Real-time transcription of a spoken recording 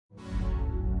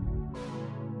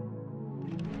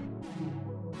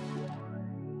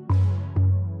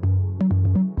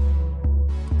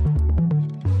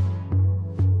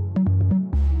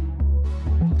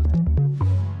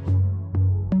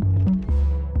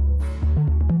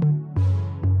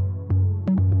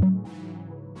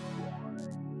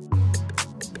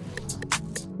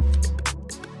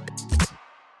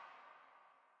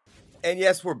And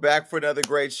yes, we're back for another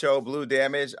great show, Blue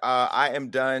Damage. I am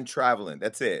done traveling.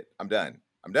 That's it. I'm done.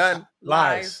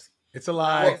 Lies. It's a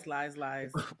lie. Lies.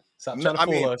 Stop trying to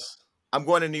fool us. I'm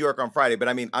going to New York on Friday, but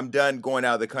I'm done going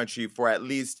out of the country for at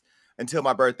least until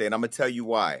my birthday. And I'm going to tell you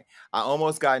why. I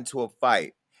almost got into a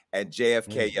fight at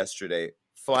JFK yesterday,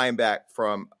 flying back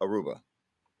from Aruba.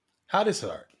 How did it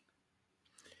start?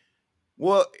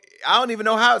 Well, I don't even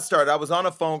know how it started. I was on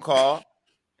a phone call.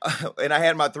 And I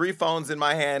had my 3 phones in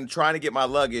my hand trying to get my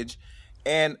luggage.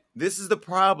 And this is the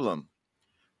problem.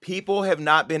 People have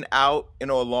not been out in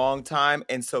a long time.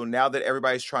 And so now that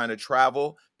everybody's trying to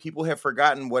travel, people have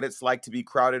forgotten what it's like to be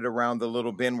crowded around the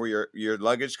little bin where your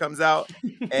luggage comes out.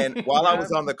 And while I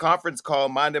was on the conference call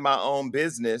minding my own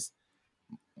business,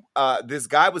 this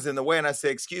guy was in the way. And I said,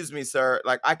 "Excuse me, sir.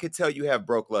 Like, I could tell you have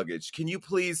broke luggage. Can you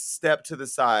please step to the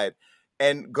side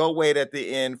and go wait at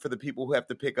the end for the people who have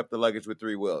to pick up the luggage with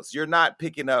 3 wheels? You're not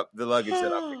picking up the luggage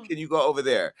that I'm. Can you go over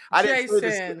there?"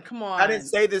 Jason, come on. I didn't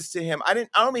say this to him. I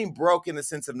don't mean broke in the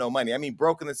sense of no money. I mean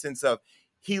broke in the sense of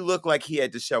he looked like he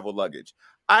had disheveled luggage.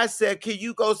 I said, "Can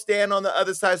you go stand on the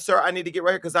other side, sir? I need to get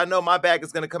right here because I know my bag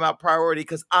is going to come out priority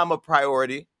because I'm a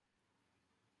priority."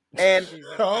 And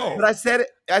but I said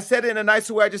it in a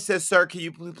nicer way. I just said, "Sir, can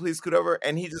you please scoot over?"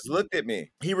 And he just looked at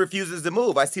me. He refuses to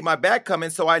move. I see my bag coming,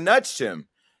 so I nudged him.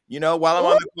 While I'm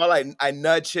on the call, I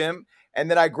nudge him,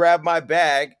 and then I grab my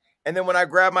bag. And then when I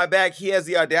grab my bag, he has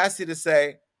the audacity to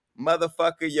say,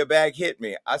 "Motherfucker, your bag hit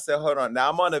me." I said, "Hold on." Now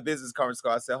I'm on a business conference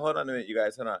call. I said, "Hold on a minute, you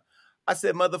guys. Hold on." I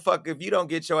said, "Motherfucker, if you don't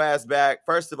get your ass back,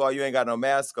 first of all, you ain't got no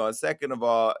mask on. Second of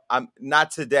all, I'm not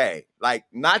today. Like,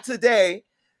 not today,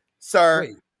 sir."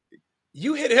 Wait.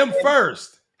 You hit him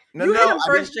first. You hit him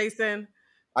first, Jason.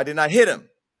 I did not hit him.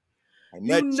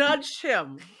 You nudged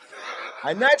him.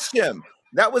 I nudged him.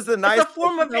 That was the nice. It's a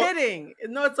form of hitting.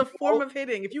 No, it's a form of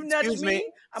hitting. If you nudge me,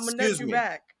 I'm going to nudge you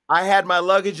back. I had my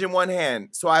luggage in one hand,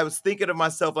 so I was thinking of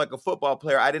myself like a football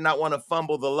player. I did not want to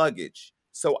fumble the luggage,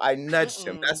 so I nudged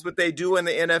him. That's what they do in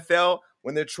the NFL.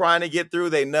 When they're trying to get through,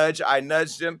 they nudge. I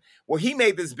nudged him. Well, he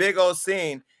made this big old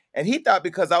scene, and he thought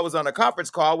because I was on a conference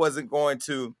call, I wasn't going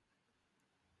to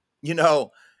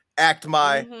act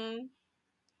my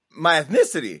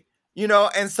ethnicity,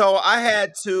 and so I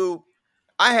had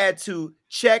to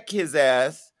check his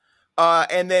ass,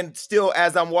 and then still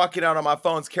as I'm walking out on my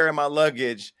phones, carrying my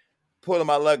luggage, pulling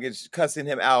my luggage, cussing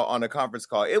him out on a conference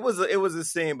call. It was a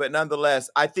scene, but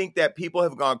nonetheless, I think that people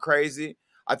have gone crazy.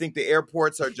 I think the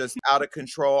airports are just out of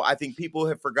control. I think people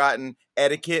have forgotten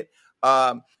etiquette.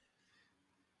 It's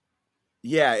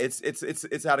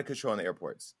out of control in the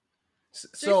airports.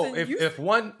 So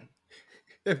Jason,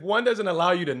 if one doesn't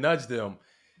allow you to nudge them,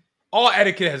 all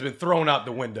etiquette has been thrown out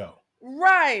the window.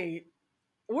 Right.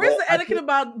 Where's the etiquette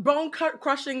about bone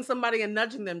crushing somebody and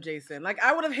nudging them, Jason? Like,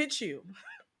 I would have hit you.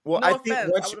 Well, no offense, I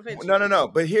would have hit you. No.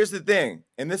 But here's the thing,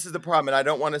 and this is the problem, and I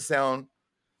don't want to sound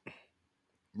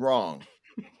wrong.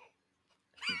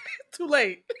 Too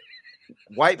late.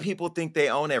 White people think they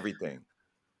own everything.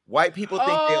 White people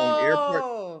think they own airports.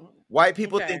 White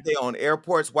people think they own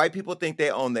airports. White people think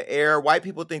they own the air. White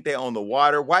people think they own the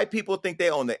water. White people think they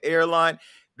own the airline.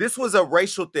 This was a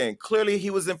racial thing. Clearly, he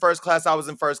was in first class. I was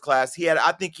in first class.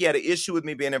 I think he had an issue with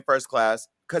me being in first class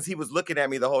because he was looking at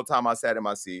me the whole time I sat in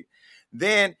my seat.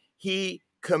 Then he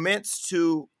commenced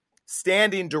to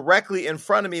standing directly in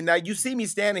front of me. Now, you see me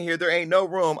standing here. There ain't no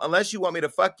room unless you want me to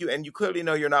fuck you, and you clearly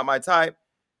know you're not my type.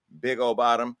 Big old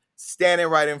bottom. Standing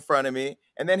right in front of me.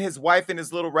 And then his wife and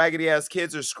his little raggedy ass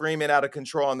kids are screaming out of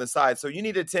control on the side. So you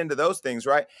need to attend to those things,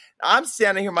 right? I'm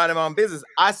standing here minding my own business.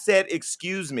 I said,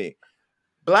 "Excuse me."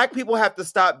 Black people have to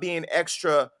stop being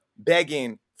extra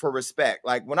begging for respect.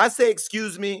 Like, when I say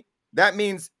excuse me, that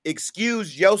means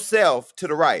excuse yourself to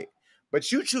the right.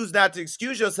 But you choose not to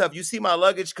excuse yourself. You see my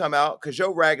luggage come out because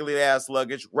your raggedy ass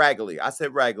luggage, I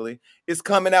said raggedy, is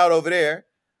coming out over there.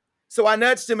 So I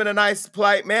nudged him in a nice,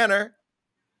 polite manner.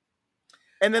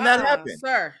 And then that happened.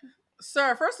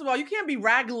 Sir, first of all, you can't be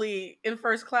raggedy in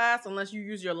first class unless you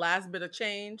use your last bit of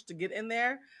change to get in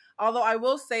there. Although I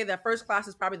will say that first class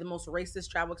is probably the most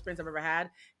racist travel experience I've ever had.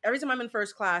 Every time I'm in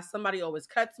first class, somebody always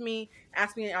cuts me,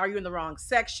 asks me, "Are you in the wrong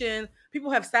section?"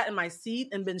 People have sat in my seat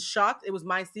and been shocked it was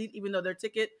my seat, even though their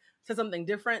ticket said something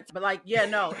different. But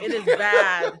it is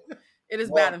bad. It is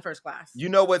bad in first class. You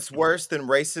know what's worse than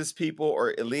racist people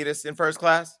or elitists in first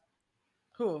class?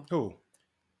 Who?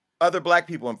 Other black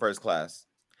people in first class.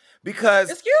 Because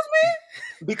excuse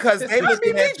me? Because they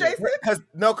looking at you.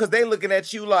 Because they looking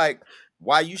at you like,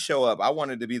 why you show up? I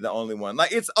wanted to be the only one.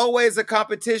 Like, it's always a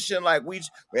competition. Like,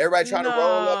 everybody trying to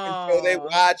roll up and throw their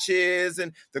watches.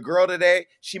 And the girl today,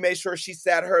 she made sure she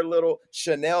sat her little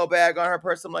Chanel bag on her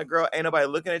purse. I'm like, girl, ain't nobody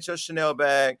looking at your Chanel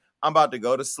bag. I'm about to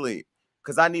go to sleep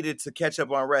because I needed to catch up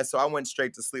on rest. So I went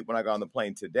straight to sleep when I got on the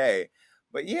plane today.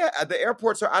 But yeah, the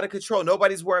airports are out of control.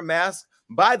 Nobody's wearing masks.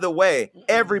 By the way,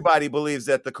 everybody believes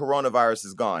that the coronavirus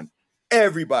is gone.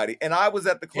 Everybody. And I was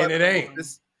at the club. And it ain't.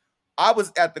 I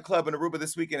was at the club in Aruba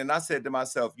this weekend, and I said to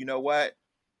myself, you know what?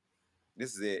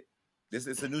 This is it. This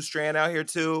is a new strand out here,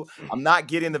 too. I'm not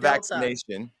getting the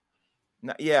vaccination.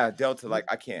 Delta. Like,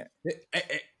 I can't.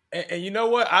 And you know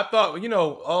what? I thought,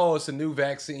 it's a new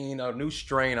vaccine, a new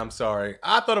strain. I'm sorry.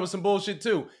 I thought it was some bullshit,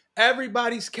 too.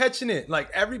 Everybody's catching it. Like,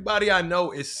 everybody I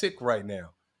know is sick right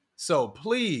now. So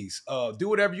please do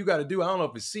whatever you got to do. I don't know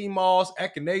if it's sea moss,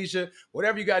 echinacea,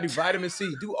 whatever you got to do, vitamin C,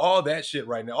 do all that shit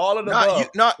right now. All of the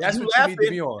above. That's what you need to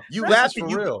be on. You laughing,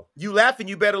 you laughing.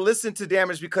 You better listen to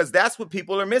Damage because that's what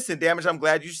people are missing. Damage, I'm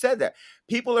glad you said that.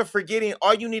 People are forgetting.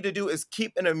 All you need to do is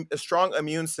keep a strong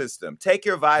immune system. Take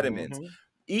your vitamins. Mm-hmm.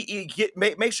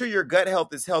 Make sure your gut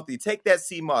health is healthy. Take that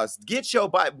sea moss. Get your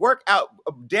body, work out.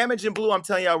 Damage in Blue, I'm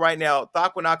telling y'all right now,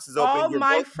 Thoquinox is open. All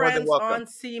my friends on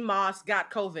sea moss got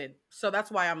COVID, so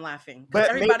that's why I'm laughing.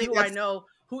 But everybody who I know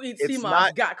who eats sea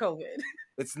moss got COVID.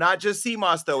 It's not just sea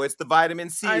moss though. It's the vitamin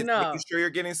C. It's making sure you're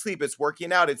getting sleep. It's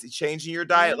working out. It's changing your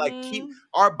diet. Like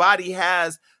our body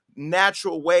has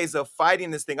natural ways of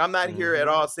fighting this thing. I'm not here at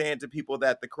all saying to people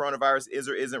that the coronavirus is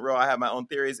or isn't real. I have my own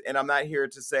theories, and I'm not here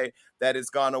to say that it's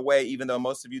gone away, even though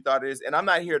most of you thought it is. And I'm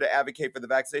not here to advocate for the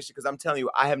vaccination because I'm telling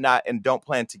you, I have not and don't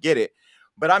plan to get it.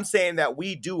 But I'm saying that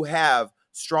we do have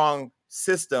strong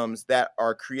systems that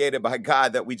are created by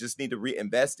God that we just need to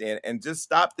reinvest in, and just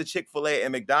stop the Chick-fil-A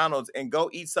and McDonald's and go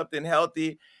eat something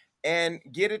healthy and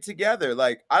get it together.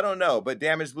 Like, I don't know, but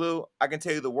Damage Blue, I can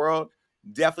tell you the world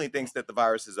definitely thinks that the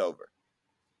virus is over.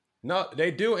 No,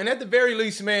 they do. And at the very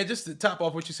least, man, just to top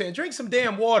off what you're saying, drink some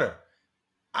damn water.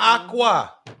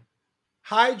 Aqua.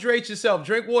 Hydrate yourself.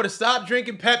 Drink water. Stop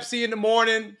drinking Pepsi in the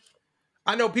morning.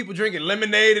 I know people drinking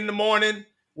lemonade in the morning.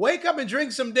 Wake up and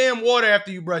drink some damn water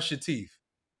after you brush your teeth.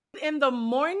 In the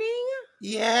morning?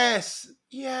 Yes.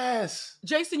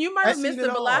 Jason, you might have missed it,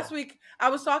 but last week I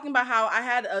was talking about how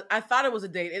I thought it was a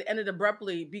date. It ended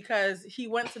abruptly because he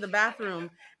went to the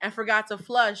bathroom and forgot to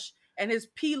flush, and his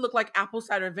pee looked like apple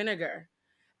cider vinegar.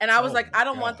 And I was like, I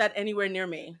don't want that anywhere near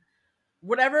me.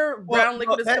 Whatever brown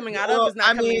liquid is coming out of is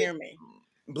not coming near me.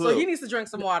 Blue. So he needs to drink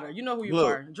some water. You know who you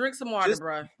are. Drink some water,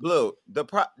 bro. Blue,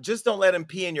 just don't let him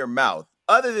pee in your mouth.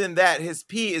 Other than that, his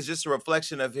pee is just a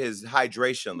reflection of his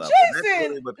hydration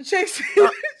level. Jason.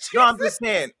 No, I'm just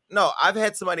saying. No, I've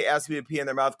had somebody ask me to pee in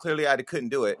their mouth. Clearly, I couldn't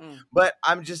do it. But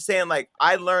I'm just saying, like,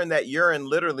 I learned that urine,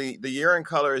 literally, the urine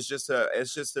color is just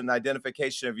an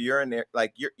identification of urine,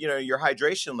 like your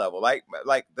hydration level. Like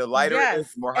the lighter it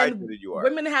is, the more hydrated you are.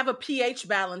 Women have a pH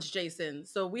balance, Jason.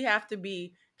 So we have to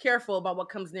be careful about what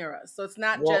comes near us. So it's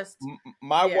not just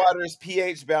my water's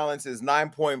pH balance is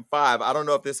 9.5. I don't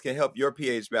know if this can help your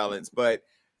pH balance, but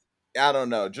I don't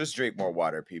know. Just drink more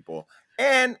water, people.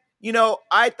 And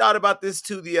I thought about this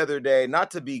too the other day, not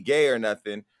to be gay or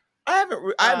nothing. I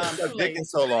haven't sucked dick in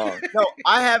so long. No,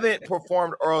 I haven't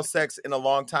performed oral sex in a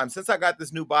long time. Since I got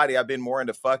this new body, I've been more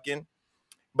into fucking.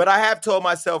 But I have told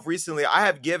myself recently, I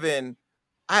have given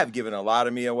a lot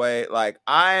of me away. Like,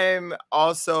 I'm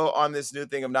also on this new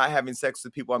thing of not having sex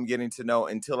with people I'm getting to know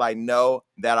until I know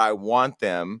that I want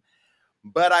them.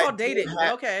 But I dated.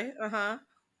 Okay.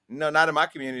 No, not in my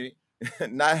community.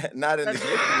 not in the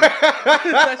community.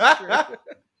 That's true.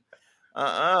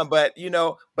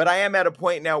 But I am at a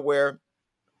point now where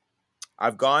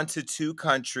I've gone to 2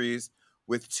 countries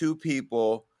with 2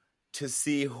 people to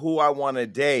see who I want to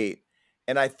date.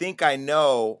 And I think I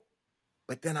know,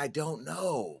 but then I don't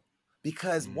know,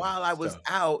 because while I was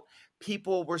out,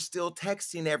 people were still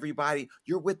texting everybody.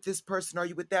 You're with this person. Are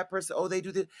you with that person? Oh, they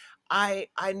do this. I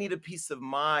need a peace of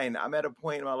mind. I'm at a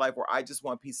point in my life where I just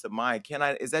want peace of mind.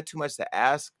 Is that too much to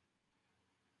ask?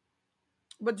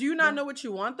 But do you not know what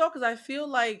you want though? Because I feel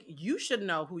like you should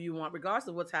know who you want regardless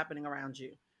of what's happening around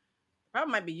you.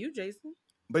 Probably might be you, Jason.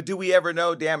 But do we ever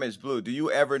know, Damage Blue? Do you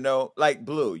ever know, like,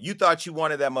 Blue, you thought you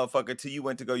wanted that motherfucker till you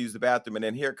went to go use the bathroom, and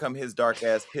then here come his dark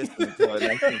ass piss in the toilet,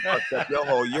 and he fucked up your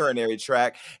whole urinary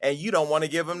tract, and you don't want to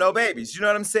give him no babies. You know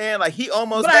what I'm saying? Like, he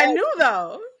almost. But I knew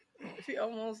though. He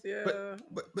almost, yeah.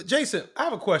 But Jason, I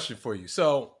have a question for you.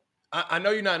 So I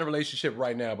know you're not in a relationship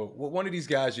right now, but one of these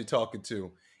guys you're talking to,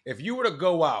 if you were to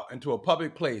go out into a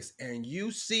public place and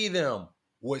you see them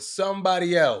with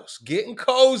somebody else getting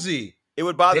cozy, it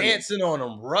would bother dancing me. On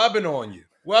them, rubbing on you,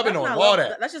 Well, I've been on all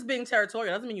that. That's just being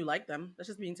territorial. Doesn't mean you like them. That's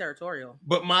just being territorial.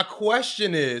 But my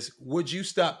question is, would you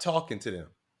stop talking to them?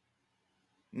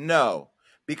 No,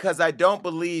 because I don't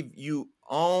believe you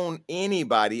own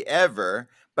anybody ever.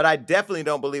 But I definitely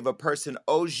don't believe a person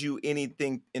owes you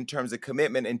anything in terms of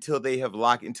commitment until you have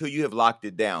locked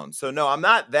it down. So no, I'm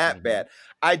not that bad.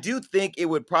 I do think it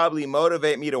would probably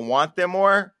motivate me to want them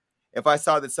more if I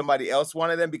saw that somebody else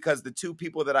wanted them, because the two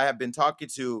people that I have been talking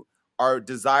to are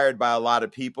desired by a lot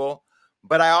of people.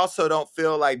 But I also don't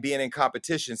feel like being in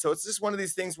competition. So it's just one of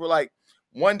these things where, like,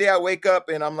 one day I wake up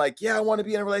and I'm like, yeah, I want to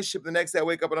be in a relationship. The next day I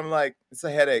wake up and I'm like, it's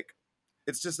a headache.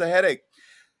 It's just a headache.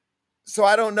 So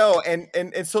I don't know.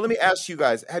 And so let me ask you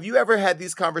guys, have you ever had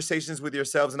these conversations with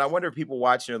yourselves? And I wonder if people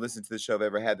watching or listening to the show have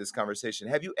ever had this conversation.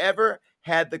 Have you ever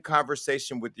had the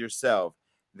conversation with yourself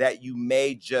that you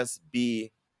may just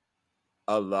be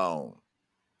alone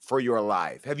for your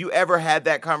life? Have you ever had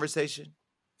that conversation?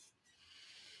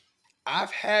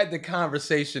 I've had the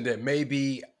conversation that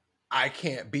maybe I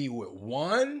can't be with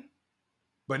one,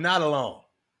 but not alone.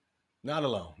 Not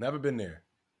alone. Never been there.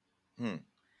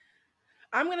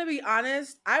 I'm going to be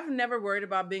honest. I've never worried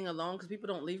about being alone because people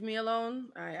don't leave me alone.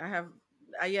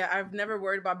 I've never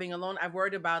worried about being alone. I've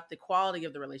worried about the quality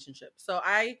of the relationship. So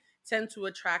I tend to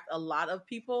attract a lot of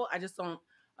people. I just don't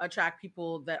attract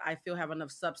people that I feel have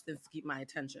enough substance to keep my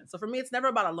attention. So for me, it's never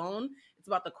about alone. It's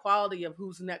about the quality of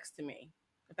who's next to me,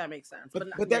 if that makes sense.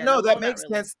 That makes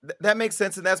sense. That makes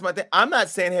sense. And that's my thing. I'm not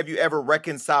saying have you ever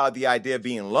reconciled the idea of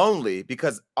being lonely,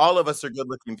 because all of us are good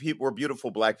looking people. We're beautiful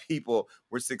Black people.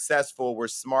 We're successful. We're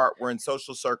smart. We're in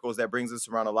social circles that brings us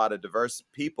around a lot of diverse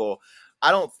people. I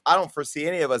don't foresee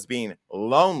any of us being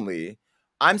lonely.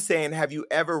 I'm saying, have you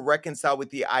ever reconciled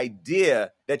with the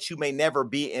idea that you may never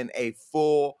be in a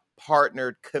full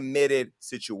partnered, committed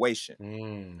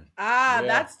situation?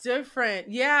 That's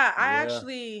different. Yeah,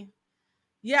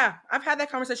 I've had that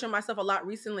conversation with myself a lot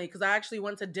recently, because I actually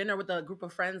went to dinner with a group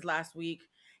of friends last week,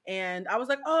 and I was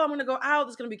like, oh, I'm going to go out.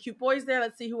 There's going to be cute boys there.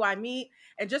 Let's see who I meet.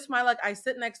 And just my luck, I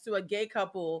sit next to a gay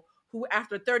couple who,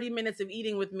 after 30 minutes of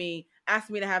eating with me,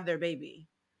 asked me to have their baby.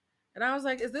 And I was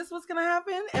like, is this what's going to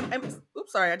happen? And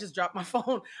oops, sorry, I just dropped my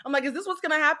phone. I'm like, is this what's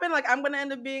going to happen? Like, I'm going to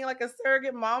end up being like a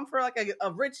surrogate mom for like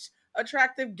a rich,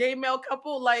 attractive gay male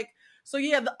couple? Like, so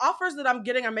yeah, the offers that I'm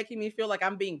getting are making me feel like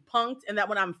I'm being punked, and that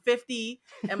when I'm 50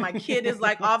 and my kid is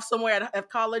like off somewhere at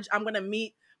college, I'm going to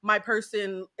meet my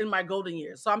person in my golden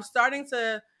years. So I'm starting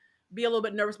to be a little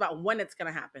bit nervous about when it's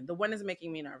going to happen. The when is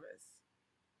making me nervous.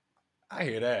 I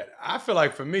hear that. I feel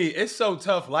like for me, it's so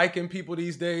tough liking people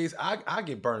these days. I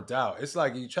get burnt out. It's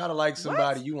like you try to like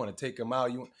somebody, you want to take them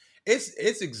out.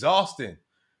 It's exhausting.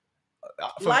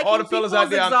 From all the fellas out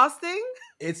there, exhausting.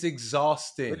 It's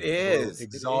exhausting. It is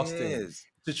exhausting. It is.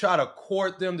 To try to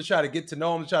court them, to try to get to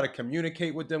know them, to try to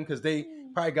communicate with them, because they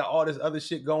probably got all this other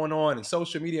shit going on, and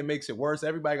social media makes it worse.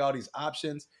 Everybody got all these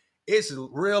options. It's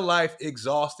real life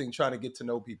exhausting trying to get to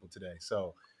know people today.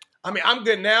 So, I mean, I'm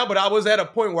good now, but I was at a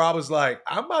point where I was like,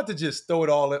 I'm about to just throw it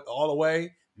all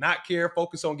away, not care,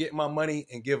 focus on getting my money,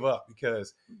 and give up,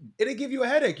 because it'll give you a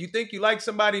headache. You think you like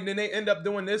somebody, and then they end up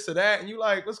doing this or that, and you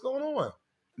like, what's going on?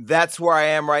 That's where I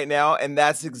am right now, and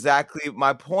that's exactly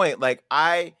my point. Like,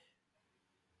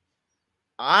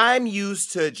 I'm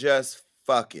used to just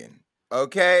fucking,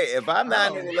 okay? If I'm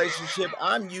not in a relationship,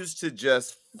 I'm used to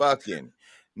just fucking.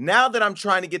 Now that I'm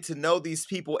trying to get to know these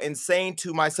people and saying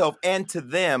to myself and to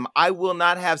them, I will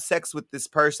not have sex with this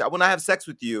person. I will not have sex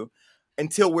with you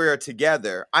until we're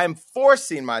together. I'm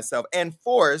forcing myself and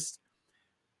forced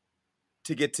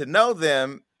to get to know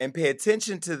them and pay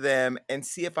attention to them and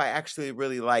see if I actually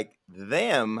really like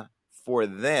them for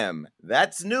them.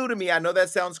 That's new to me. I know that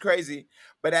sounds crazy,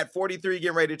 but at 43,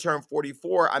 getting ready to turn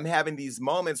 44, I'm having these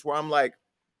moments where I'm like,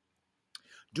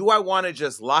 do I want to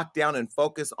just lock down and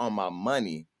focus on my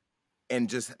money and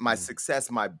just my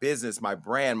success, my business, my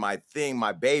brand, my thing,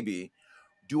 my baby?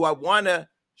 Do I want to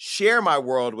share my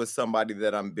world with somebody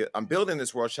that I'm building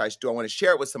this world? Do I want to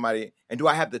share it with somebody? And do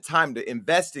I have the time to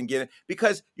invest in getting?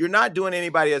 Because you're not doing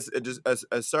anybody as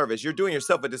a service. You're doing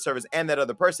yourself a disservice and that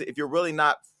other person if you're really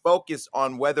not focused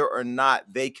on whether or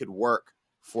not they could work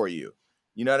for you.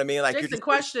 You know what I mean? Like, Jason, you're just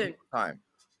question. Time.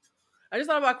 I just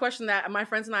thought about a question that my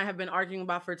friends and I have been arguing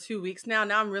about for 2 weeks now.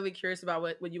 Now I'm really curious about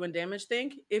what you and Damage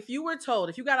think. If you were told,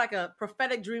 if you got like a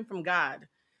prophetic dream from God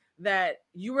that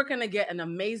you were going to get an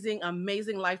amazing,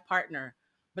 amazing life partner,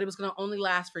 but it was going to only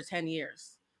last for 10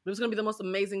 years. But it was going to be the most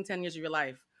amazing 10 years of your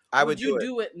life. Would you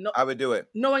do it? No, I would do it.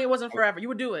 Knowing it wasn't forever. You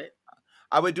would do it.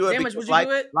 I would do it. Damage, would you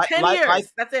do it? 10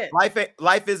 years. That's it.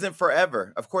 Life isn't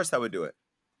forever. Of course I would do it.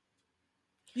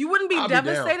 You wouldn't be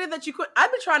devastated that you could. I've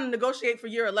been trying to negotiate for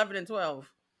year 11 and 12.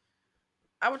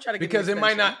 I would try to because it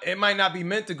might not be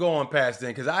meant to go on past then.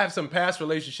 Because I have some past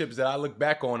relationships that I look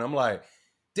back on. I'm like,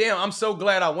 damn, I'm so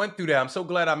glad I went through that. I'm so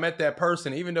glad I met that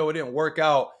person, even though it didn't work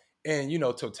out in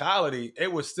totality.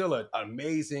 It was still an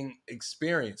amazing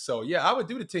experience. So yeah, I would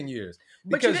do the 10 years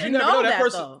because you never know that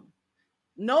person. Though.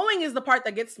 Knowing is the part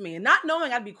that gets me, and not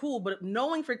knowing I'd be cool, but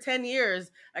knowing for 10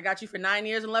 years, I got you for 9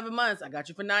 years and 11 months. I got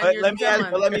you for 9 years and 10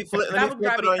 months. Let me flip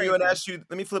it on you and ask you.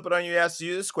 Let me flip it on you and ask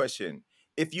you this question.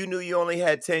 If you knew you only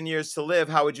had 10 years to live,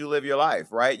 how would you live your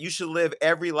life, right? You should live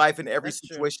every life in every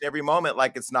situation, every moment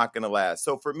like it's not going to last.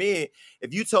 So for me,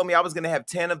 if you told me I was going to have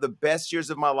 10 of the best years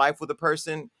of my life with a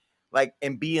person, like,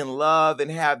 and be in love and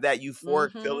have that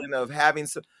euphoric feeling of having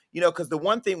some, because the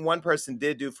one thing one person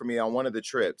did do for me on one of the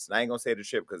trips, and I ain't going to say the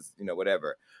trip because,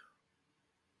 whatever.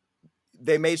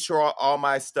 They made sure all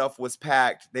my stuff was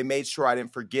packed. They made sure I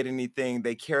didn't forget anything.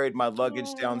 They carried my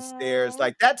luggage downstairs.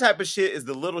 Like, that type of shit is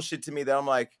the little shit to me that I'm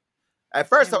like, at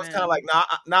first I was kind of like,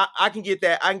 nah, I can get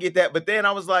that. But then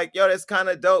I was like, yo, that's kind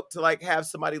of dope to like have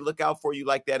somebody look out for you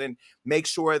like that and make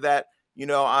sure that,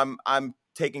 I'm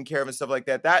taking care of and stuff like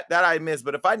that. That I miss.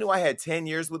 But if I knew I had 10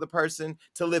 years with a person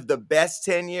to live the best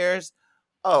 10 years,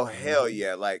 oh, hell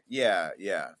yeah. Like, yeah,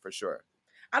 for sure.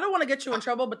 I don't want to get you in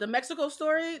trouble, but the Mexico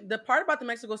story, the part about the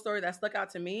Mexico story that stuck out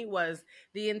to me was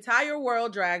the entire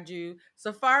world dragged you.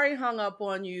 Safari hung up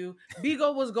on you.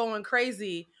 Bigo was going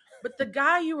crazy, but the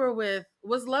guy you were with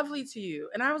was lovely to you.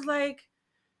 And I was like,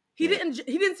 he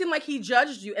didn't seem like he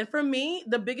judged you. And for me,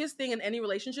 the biggest thing in any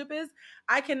relationship is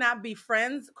I cannot be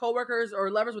friends, coworkers, or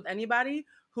lovers with anybody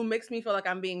who makes me feel like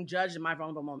I'm being judged in my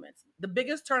vulnerable moments. The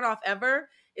biggest turnoff ever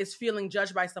is feeling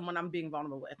judged by someone I'm being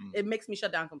vulnerable with. It makes me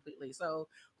shut down completely. So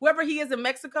whoever he is in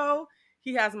Mexico,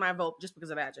 he has my vote just because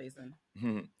of that, Jason.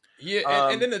 Yeah,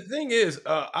 and then the thing is,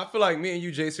 I feel like me and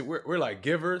you, Jason, we're like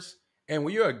givers. And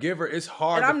when you're a giver, it's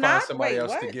hard to find somebody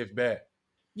else to give back.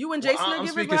 You and Jason are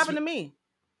givers? What happened to me?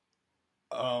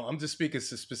 I'm just speaking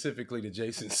specifically to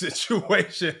Jason's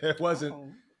situation. It wasn't,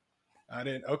 I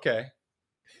didn't, okay.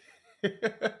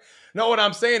 No, what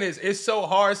I'm saying is it's so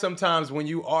hard sometimes when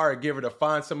you are a giver to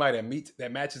find somebody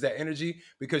that matches that energy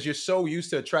because you're so used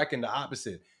to attracting the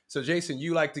opposite. So Jason,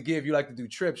 you like to give, you like to do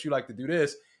trips, you like to do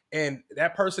this. And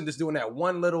that person just doing that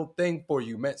one little thing for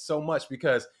you meant so much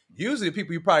because usually the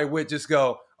people you probably with just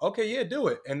go, okay, yeah, do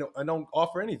it. And don't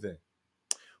offer anything.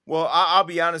 Well, I'll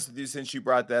be honest with you since you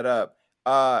brought that up.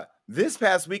 This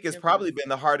past week has probably been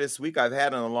the hardest week I've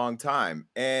had in a long time.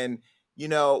 And,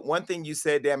 one thing you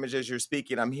said, Damage, as you're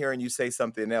speaking, I'm hearing you say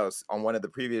something else on one of the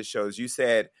previous shows. You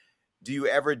said, do you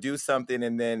ever do something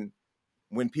and then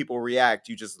when people react,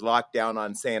 you just lock down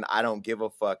on saying, I don't give a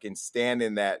fuck and stand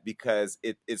in that because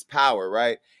it's power,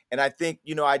 right? And I think,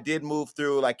 I did move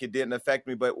through like it didn't affect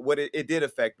me, but what it did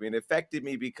affect me. And it affected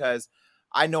me because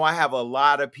I know I have a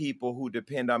lot of people who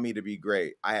depend on me to be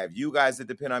great. I have you guys that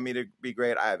depend on me to be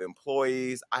great. I have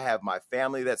employees. I have my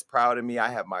family that's proud of me. I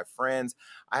have my friends.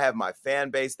 I have my fan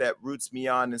base that roots me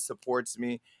on and supports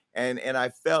me. And I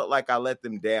felt like I let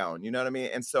them down. You know what I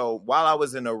mean? And so while I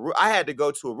was in Aruba, I had to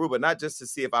go to Aruba, not just to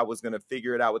see if I was going to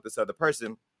figure it out with this other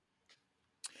person,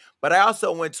 but I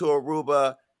also went to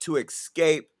Aruba to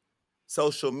escape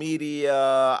social media.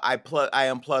 I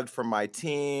unplugged from my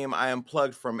team. I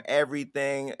unplugged from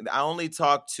everything. I only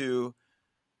talk to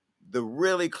the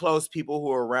really close people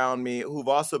who are around me, who've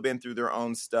also been through their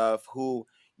own stuff, who,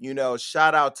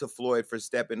 shout out to Floyd for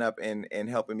stepping up and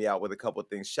helping me out with a couple of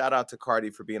things. Shout out to Cardi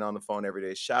for being on the phone every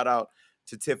day. Shout out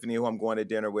to Tiffany, who I'm going to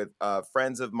dinner with,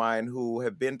 friends of mine who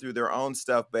have been through their own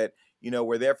stuff, but,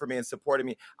 were there for me and supported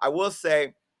me. I will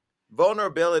say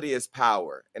vulnerability is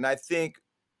power. And I think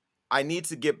I need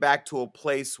to get back to a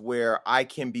place where I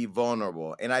can be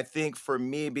vulnerable. And I think for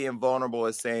me, being vulnerable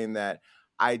is saying that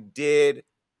I did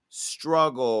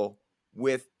struggle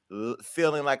with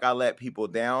feeling like I let people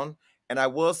down. And I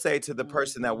will say to the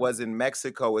person that was in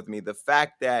Mexico with me, the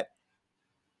fact that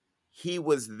he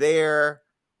was there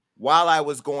while I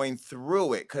was going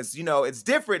through it, because, it's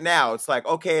different now. It's like,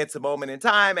 okay, it's a moment in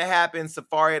time. It happened.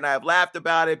 Safari and I have laughed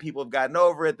about it. People have gotten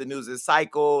over it. The news is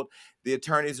cycled. The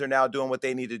attorneys are now doing what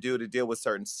they need to do to deal with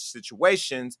certain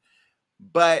situations.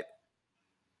 But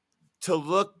to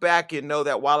look back and know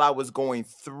that while I was going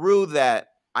through that,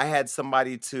 I had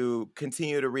somebody to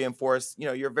continue to reinforce,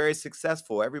 you're very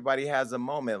successful. Everybody has a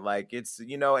moment. Like it's,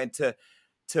 and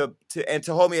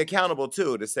to hold me accountable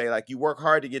too, to say like, you work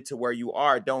hard to get to where you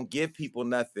are. Don't give people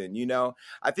nothing.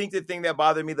 I think the thing that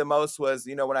bothered me the most was,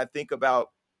 when I think about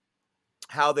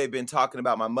how they've been talking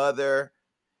about my mother,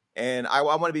 and I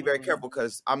want to be very careful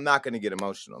because I'm not going to get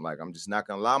emotional. Like, I'm just not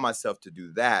going to allow myself to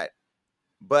do that.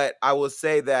 But I will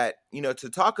say that, to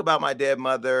talk about my dead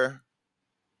mother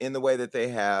in the way that they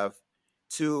have,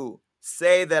 to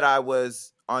say that I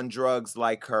was on drugs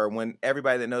like her when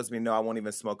everybody that knows me know I won't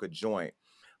even smoke a joint.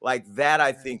 Like that,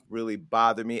 I think really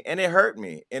bothered me, and it hurt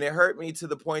me. And it hurt me to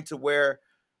the point to where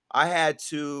I had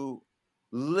to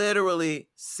literally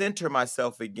center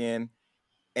myself again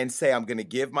and say, I'm going to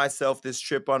give myself this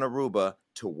trip on Aruba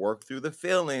to work through the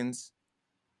feelings.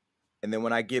 And then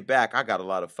when I get back, I got a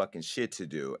lot of fucking shit to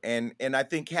do. And I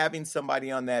think having somebody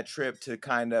on that trip to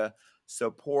kind of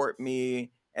support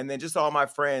me, and then just all my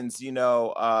friends, you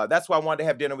know, that's why I wanted to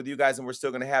have dinner with you guys, and we're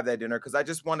still going to have that dinner, because I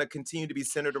just want to continue to be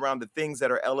centered around the things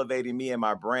that are elevating me and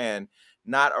my brand,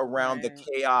 not around the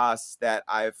chaos that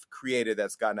I've created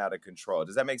that's gotten out of control.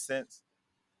 Does that make sense?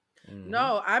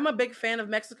 No, I'm a big fan of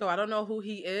Mexico. I don't know who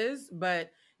he is,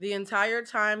 but the entire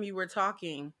time you were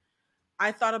talking,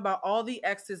 I thought about all the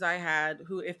exes I had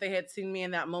who, if they had seen me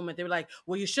in that moment, they were like,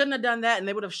 well, you shouldn't have done that. And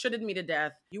they would have shitted me to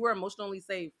death. You were emotionally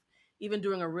safe, even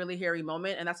during a really hairy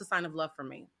moment. And that's a sign of love for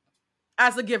me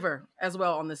as a giver as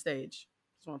well on the stage.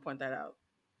 Just want to point that out.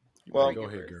 Well, go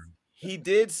ahead, girl. He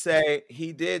did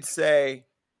say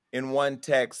in one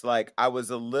text, like, I was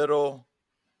a little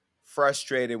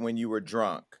frustrated when you were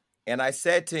drunk. And I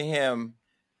said to him,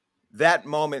 that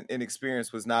moment and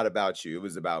experience was not about you. It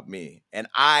was about me. And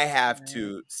I have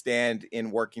to stand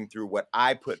in working through what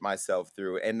I put myself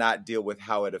through and not deal with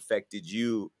how it affected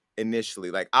you initially.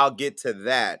 Like, I'll get to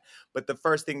that. But the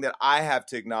first thing that I have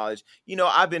to acknowledge, you know,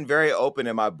 I've been very open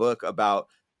in my book about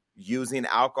using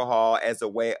alcohol as a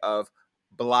way of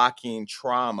blocking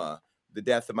trauma. The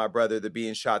death of my brother, the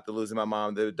being shot, the losing my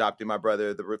mom, the adopting my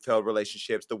brother, the failed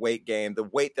relationships, the weight gain, the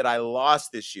weight that I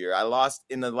lost this year. I lost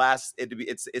in the last,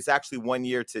 it's actually 1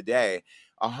 year today,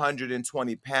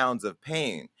 120 pounds of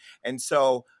pain. And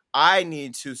so I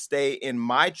need to stay in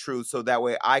my truth so that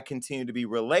way I continue to be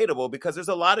relatable, because there's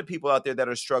a lot of people out there that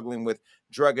are struggling with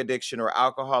drug addiction or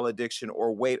alcohol addiction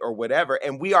or weight or whatever.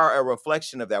 And we are a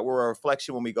reflection of that. We're a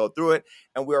reflection when we go through it,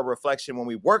 and we're a reflection when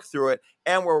we work through it,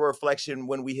 and we're a reflection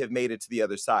when we have made it to the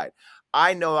other side.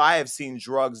 I know I have seen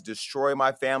drugs destroy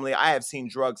my family. I have seen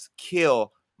drugs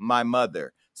kill my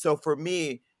mother. So for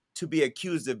me to be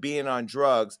accused of being on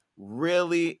drugs,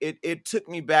 really, it took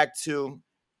me back to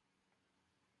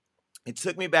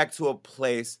a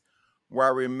place where I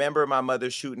remember my mother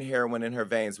shooting heroin in her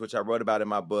veins, which I wrote about in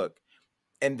my book,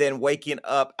 and then waking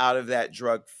up out of that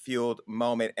drug-fueled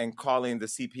moment and calling the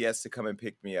CPS to come and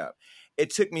pick me up.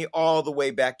 It took me all the way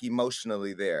back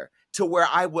emotionally there to where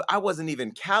I wasn't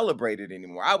even calibrated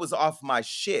anymore. I was off my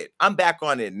shit. I'm back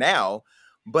on it now,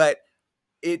 but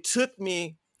it took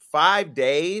me 5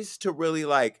 days to really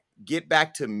like get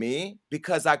back to me,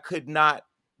 because I could not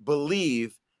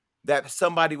believe that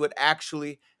somebody would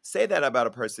actually say that about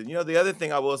a person. You know, the other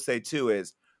thing I will say too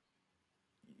is,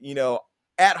 you know,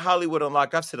 at Hollywood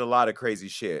Unlocked, I've said a lot of crazy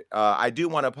shit. I do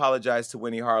want to apologize to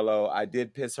Winnie Harlow. I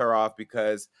did piss her off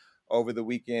because over the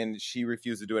weekend she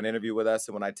refused to do an interview with us.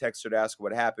 And when I texted her to ask her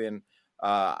what happened,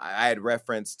 I had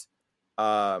referenced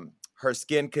her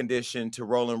skin condition to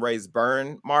Roland Ray's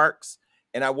burn marks.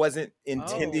 And I wasn't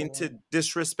intending to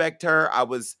disrespect her. I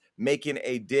was making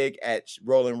a dig at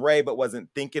Roland Ray, but wasn't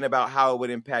thinking about how it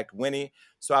would impact Winnie.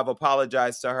 So I've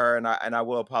apologized to her, and I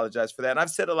will apologize for that. And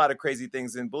I've said a lot of crazy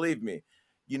things, and believe me,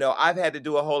 you know, I've had to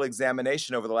do a whole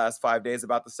examination over the last 5 days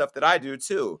about the stuff that I do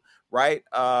too, right?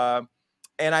 And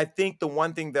I think the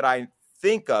one thing that I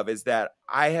think of is that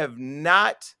I have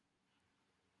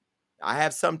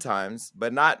sometimes,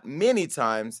 but not many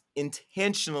times,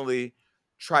 intentionally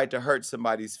tried to hurt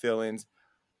somebody's feelings,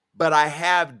 but I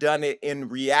have done it in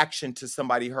reaction to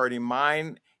somebody hurting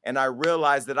mine. And I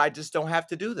realized that I just don't have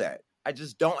to do that. I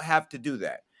just don't have to do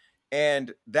that.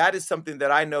 And that is something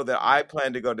that I know that I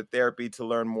plan to go to therapy to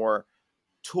learn more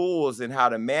tools in how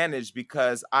to manage,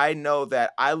 because I know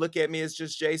that I look at me as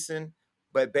just Jason,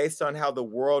 but based on how the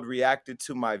world reacted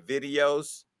to my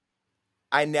videos,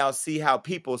 I now see how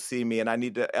people see me, and I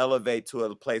need to elevate to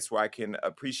a place where I can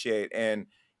appreciate and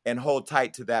hold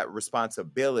tight to that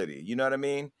responsibility. You know what I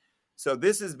mean? So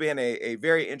this has been a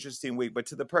very interesting week. But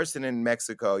to the person in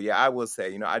Mexico, yeah, I will say,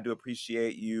 you know, I do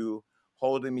appreciate you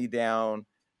holding me down,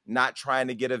 not trying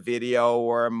to get a video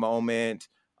or a moment,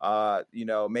 you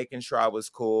know, making sure I was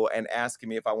cool and asking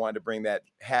me if I wanted to bring that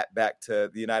hat back to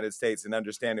the United States and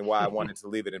understanding why I wanted to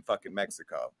leave it in fucking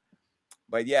Mexico.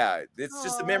 But yeah, it's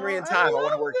just a memory in time. I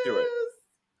want to work through it.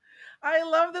 I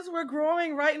love this. We're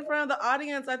growing right in front of the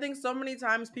audience. I think so many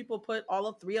times people put all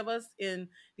of three of us in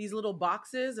these little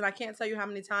boxes, and I can't tell you how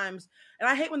many times. And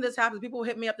I hate when this happens. People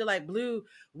hit me up. They're like, Blue,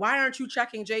 why aren't you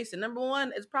checking Jason? Number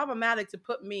one, it's problematic to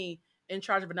put me in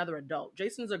charge of another adult.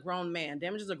 Jason's a grown man.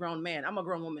 Damage is a grown man. I'm a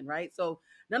grown woman, right? So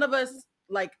none of us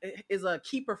like is a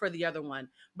keeper for the other one.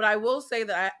 But I will say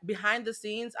that behind the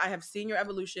scenes, I have seen your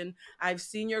evolution. I've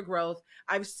seen your growth.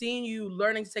 I've seen you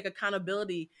learning to take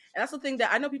accountability. And that's the thing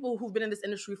that I know people who've been in this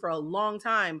industry for a long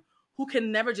time who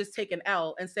can never just take an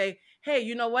L and say, hey,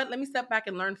 you know what? Let me step back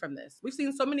and learn from this. We've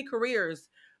seen so many careers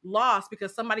lost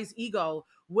because somebody's ego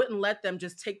wouldn't let them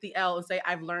just take the L and say,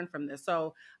 I've learned from this.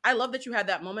 So I love that you had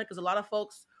that moment, because a lot of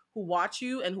folks who watch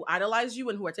you and who idolize you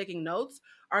and who are taking notes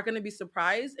are going to be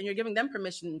surprised, and you're giving them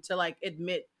permission to like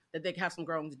admit that they have some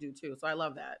growing to do too. So I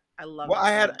love that. I love Well,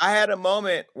 that. I had a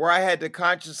moment where I had to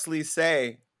consciously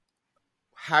say,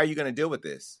 how are you going to deal with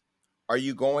this? Are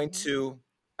you going to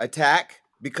attack?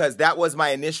 Because that was my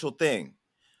initial thing,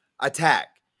 attack.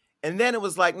 And then it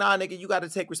was like, nah, nigga, you got to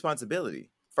take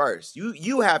responsibility first.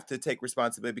 You have to take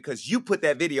responsibility because you put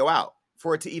that video out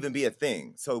for it to even be a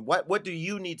thing. So what do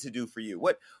you need to do for you?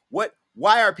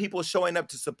 Why are people showing up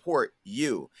to support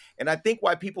you? And I think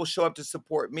why people show up to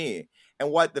support me, and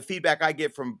what the feedback I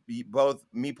get from both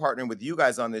me partnering with you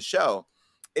guys on this show,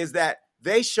 is that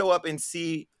they show up and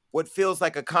see what feels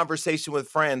like a conversation with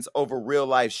friends over real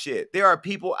life shit. There are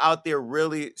people out there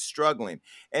really struggling.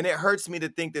 And it hurts me to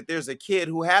think that there's a kid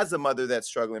who has a mother that's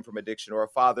struggling from addiction, or a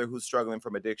father who's struggling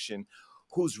from addiction,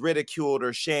 who's ridiculed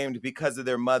or shamed because of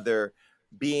their mother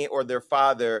being, or their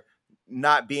father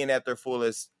not being at their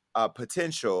fullest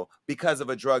potential because of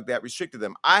a drug that restricted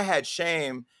them. I had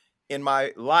shame in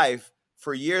my life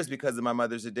for years because of my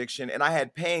mother's addiction, and I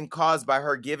had pain caused by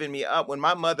her giving me up. When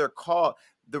my mother called,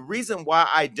 the reason why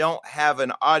I don't have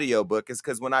an audiobook is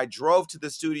because when I drove to the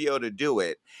studio to do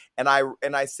it, and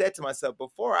I said to myself,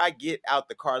 before I get out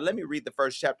the car, let me read the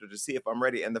first chapter to see if I'm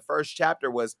ready. And the first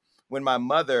chapter was when my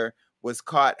mother was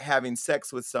caught having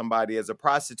sex with somebody as a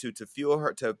prostitute to fuel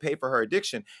her, to pay for her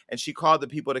addiction. And she called the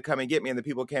people to come and get me, and the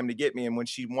people came to get me. And when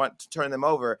she wanted to turn them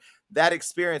over, that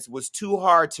experience was too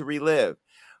hard to relive.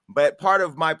 But part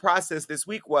of my process this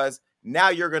week was, now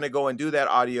you're going to go and do that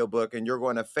audiobook, and you're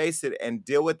going to face it and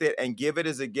deal with it and give it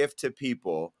as a gift to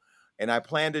people. And I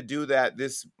plan to do that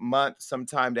this month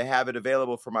sometime, to have it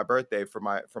available for my birthday for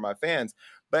my fans.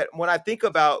 But when I think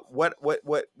about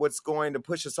what's going to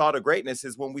push us all to greatness,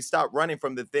 is when we stop running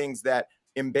from the things that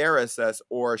embarrass us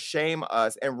or shame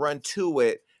us and run to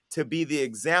it, to be the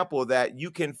example that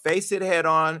you can face it head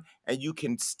on and you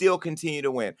can still continue to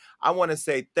win. I want to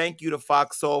say thank you to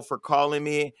Fox Soul for calling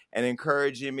me and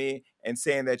encouraging me and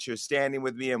saying that you're standing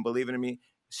with me and believing in me.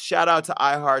 Shout out to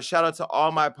iHeart. Shout out to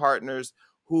all my partners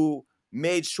who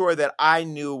made sure that I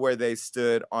knew where they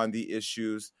stood on the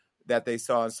issues that they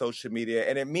saw on social media.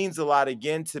 And it means a lot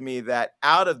again to me that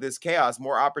out of this chaos,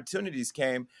 more opportunities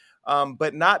came,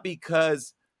 but not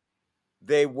because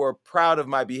they were proud of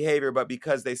my behavior, but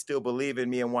because they still believe in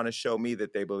me and want to show me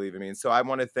that they believe in me. And so I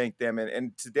want to thank them,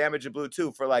 and to Damage and Blue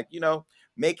too, for like,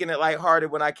 making it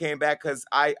lighthearted when I came back. Cause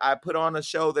I put on a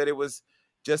show that it was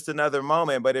just another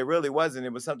moment, but it really wasn't.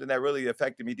 It was something that really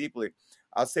affected me deeply.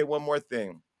 I'll say one more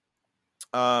thing.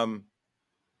 I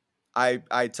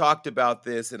talked about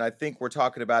this, and I think we're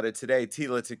talking about it today.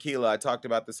 Tila Tequila. I talked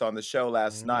about this on the show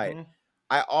last night.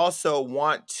 I also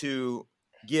want to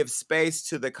give space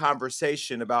to the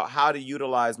conversation about how to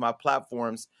utilize my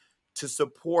platforms to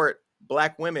support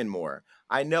Black women more.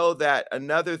 I know that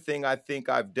another thing I think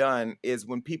I've done is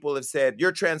when people have said,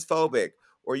 you're transphobic,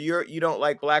 or you don't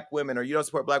like Black women, or you don't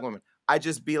support Black women, I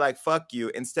just be like, fuck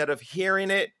you. Instead of hearing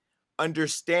it,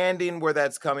 understanding where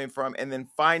that's coming from, and then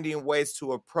finding ways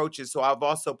to approach it. So I've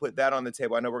also put that on the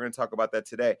table. I know we're going to talk about that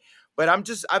today, but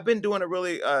I've been doing a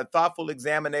really thoughtful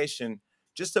examination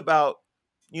just about,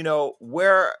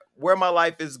 where my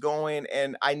life is going.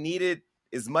 And I needed,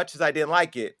 as much as I didn't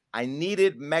like it, I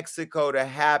needed Mexico to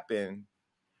happen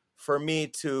for me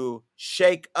to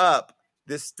shake up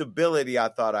this stability I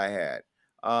thought I had,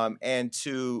 and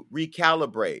to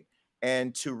recalibrate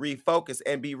and to refocus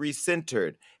and be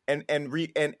recentered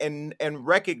and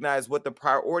recognize what the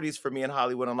priorities for me in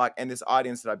Hollywood Unlocked and this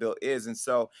audience that I built is. And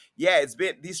so, yeah,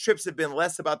 these trips have been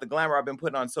less about the glamour I've been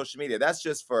putting on social media. That's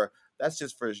just for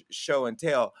show and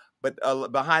tell. But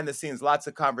behind the scenes, lots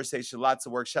of conversation, lots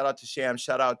of work. Shout out to Sham.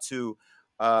 Shout out to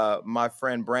my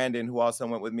friend Brandon, who also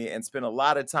went with me and spent a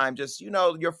lot of time just,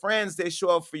 your friends, they show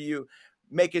up for you,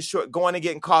 making sure, going and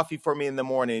getting coffee for me in the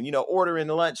morning, ordering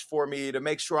lunch for me to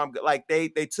make sure I'm good. Like they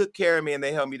took care of me and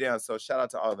they held me down. So shout out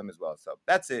to all of them as well. So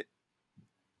that's it.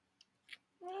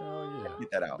 Oh, yeah.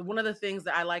 Get that out. One of the things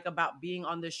that I like about being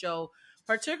on this show,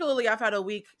 particularly, I've had a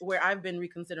week where I've been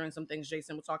reconsidering some things.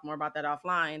 Jason, we'll talk more about that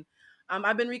offline.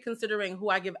 I've been reconsidering who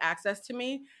I give access to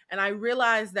me. And I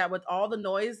realized that with all the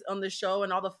noise on the show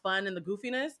and all the fun and the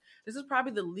goofiness, this is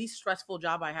probably the least stressful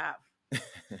job I have.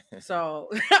 So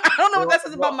I don't know what that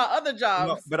says about my other jobs.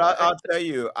 No, but I'll tell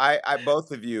you, I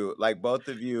both of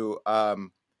you,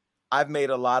 I've made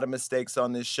a lot of mistakes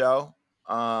on this show.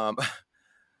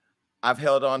 I've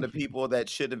held on to people that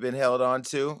should have been held on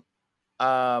to,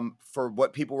 for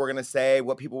what people were going to say,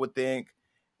 what people would think.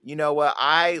 You know what?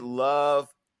 I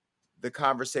love the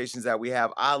conversations that we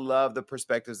have. I love the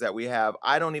perspectives that we have.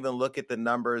 I don't even look at the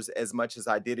numbers as much as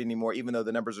I did anymore, even though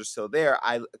the numbers are still there.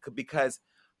 Because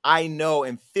I know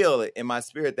and feel it in my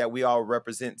spirit that we all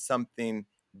represent something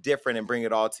different and bring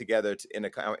it all together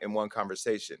in one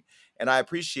conversation. And I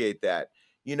appreciate that.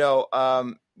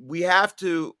 We have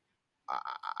to.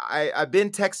 I've been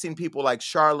texting people like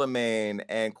Charlemagne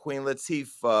and Queen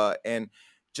Latifah and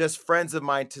just friends of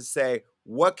mine to say,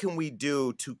 what can we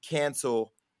do to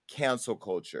cancel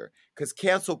culture? Because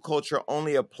cancel culture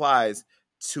only applies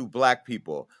to Black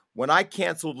people. When I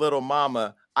canceled Little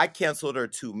Mama, I canceled her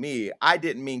to me. I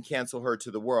didn't mean cancel her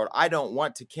to the world. I don't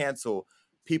want to cancel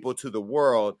people to the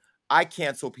world. I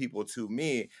cancel people to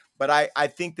me. But I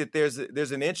think that there's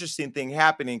an interesting thing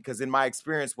happening, because in my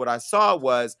experience, what I saw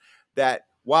was that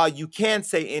while you can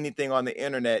say anything on the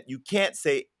internet, you can't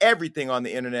say everything on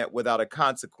the internet without a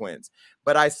consequence.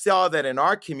 But I saw that in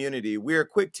our community, we're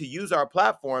quick to use our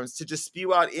platforms to just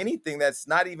spew out anything that's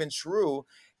not even true.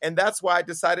 And that's why I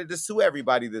decided to sue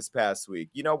everybody this past week.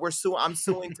 I'm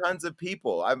suing tons of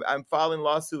people. I'm filing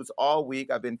lawsuits all week.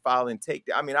 I've been filing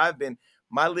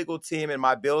my legal team and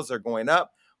my bills are going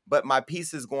up, but my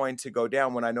piece is going to go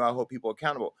down when I know I hold people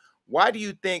accountable. Why do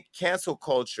you think cancel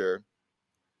culture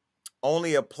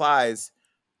only applies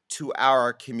to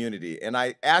our community? And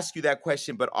I ask you that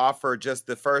question, but offer just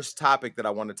the first topic that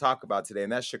I want to talk about today,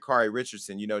 and that's Sha'Carri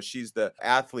Richardson. She's the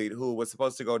athlete who was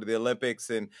supposed to go to the Olympics,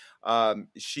 and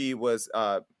she was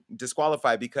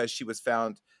disqualified because she was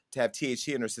found to have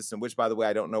THC in her system, which, by the way,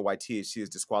 I don't know why THC is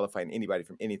disqualifying anybody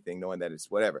from anything, knowing that it's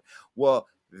whatever. Well,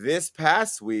 this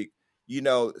past week,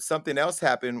 something else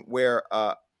happened where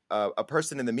a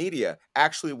person in the media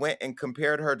actually went and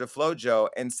compared her to FloJo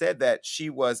and said that she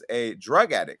was a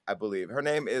drug addict. I believe her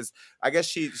name is, I guess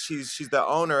she's the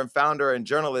owner and founder and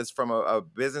journalist from a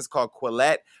business called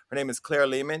Quillette. Her name is Claire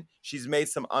Lehman. She's made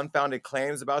some unfounded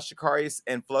claims about Sha'Carri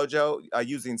and FloJo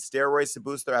using steroids to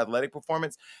boost their athletic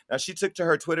performance. Now, she took to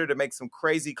her Twitter to make some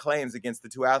crazy claims against the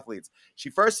two athletes. She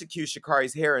first accused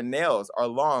Sha'Carri's hair and nails are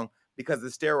long because of the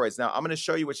steroids. Now, I'm going to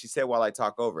show you what she said while I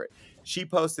talk over it. She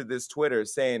posted this Twitter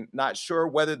saying, not sure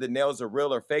whether the nails are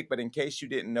real or fake, but in case you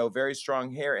didn't know, very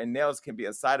strong hair and nails can be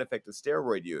a side effect of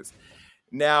steroid use.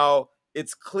 Now,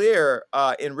 it's clear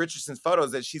in Richardson's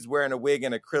photos that she's wearing a wig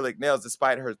and acrylic nails,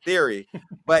 despite her theory.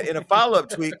 But in a follow-up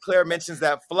tweet, Claire mentions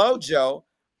that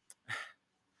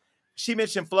she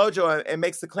mentioned FloJo and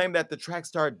makes the claim that the track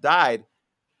star died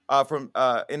from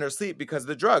in her sleep because of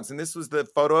the drugs. And this was the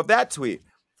photo of that tweet.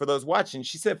 For those watching,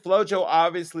 she said FloJo,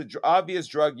 obvious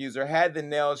drug user, had the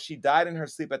nails. She died in her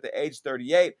sleep at the age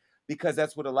 38 because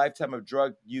that's what a lifetime of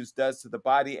drug use does to the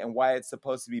body and why it's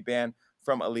supposed to be banned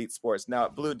from elite sports. Now,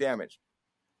 Blue Damage,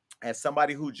 as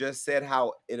somebody who just said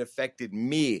how it affected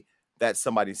me that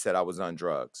somebody said I was on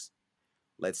drugs,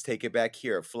 let's take it back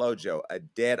here. FloJo, a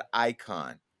dead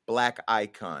icon, Black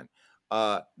icon.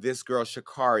 This girl,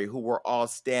 Sha'Carri, who we're all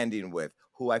standing with,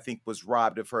 who I think was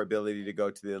robbed of her ability to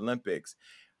go to the Olympics.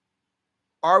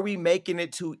 Are we making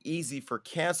it too easy for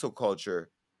cancel culture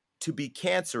to be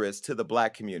cancerous to the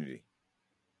Black community?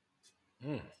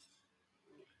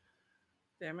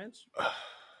 Damage?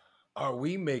 Are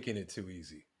we making it too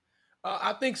easy?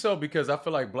 I think so, because I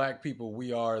feel like Black people,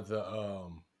 we are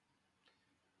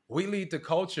we lead the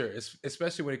culture,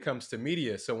 especially when it comes to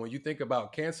media. So when you think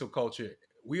about cancel culture,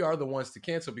 we are the ones to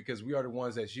cancel because we are the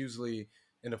ones that's usually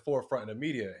in the forefront of the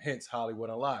media, hence Hollywood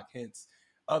Unlocked, hence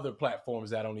other platforms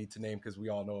that I don't need to name because we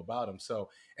all know about them. So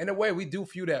in a way, we do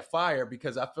fuel that fire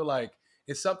because I feel like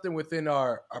it's something within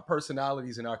our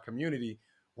personalities in our community.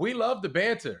 We love the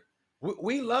banter.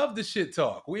 We love the shit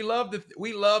talk. We love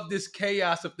this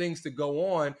chaos of things to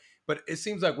go on, but it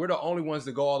seems like we're the only ones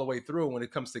that go all the way through when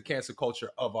it comes to cancel culture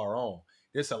of our own.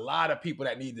 There's a lot of people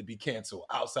that need to be canceled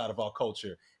outside of our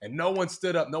culture, and no one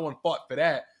stood up, no one fought for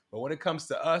that. But when it comes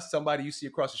to us, somebody you see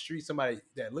across the street, somebody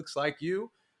that looks like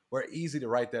you, we're easy to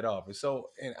write that off.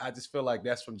 And I just feel like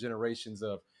that's from generations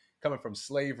of coming from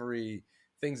slavery,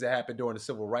 things that happened during the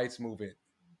civil rights movement,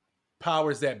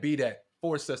 powers that be that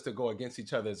forced us to go against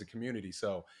each other as a community.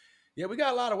 So yeah, we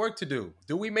got a lot of work to do.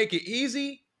 Do we make it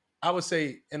easy? I would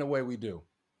say in a way we do.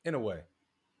 In a way.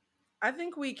 I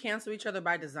think we cancel each other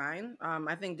by design.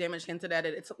 I think Damage hinted at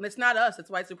it. It's not us. It's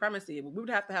white supremacy. We would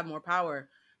have to have more power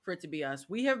for it to be us.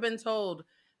 We have been told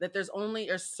that there's only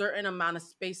a certain amount of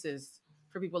spaces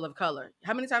for people of color?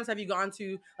 How many times have you gone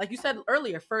to, like you said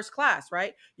earlier, first class,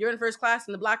 right? You're in first class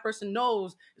and the Black person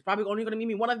knows it's probably only going to be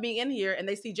me, one of me in here, and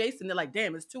they see Jason, they're like,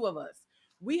 damn, it's two of us.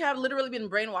 We have literally been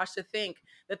brainwashed to think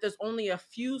that there's only a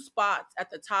few spots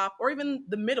at the top or even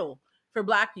the middle for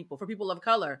Black people, for people of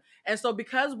color. And so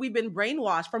because we've been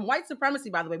brainwashed from white supremacy,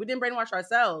 by the way, we didn't brainwash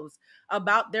ourselves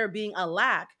about there being a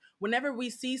lack. Whenever we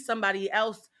see somebody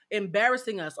else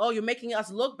embarrassing us, oh, you're making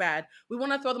us look bad, we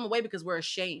want to throw them away because we're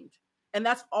ashamed. And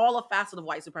that's all a facet of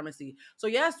white supremacy. So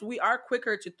yes, we are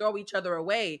quicker to throw each other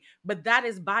away, but that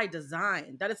is by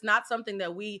design. That is not something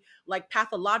that we like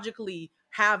pathologically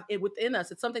have it within us.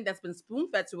 It's something that's been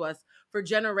spoon-fed to us for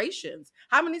generations.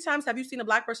 How many times have you seen a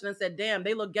Black person and said, damn,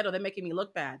 they look ghetto, they're making me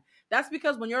look bad? That's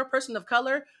because when you're a person of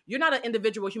color, you're not an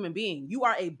individual human being. You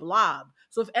are a blob.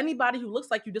 So if anybody who looks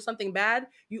like you did something bad,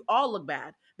 you all look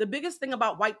bad. The biggest thing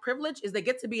about white privilege is they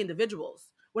get to be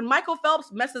individuals. When Michael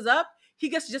Phelps messes up, he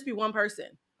gets to just be one person.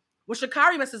 When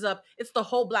Sha'Carri messes up, it's the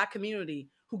whole Black community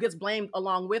who gets blamed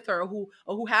along with her, or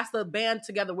who has to band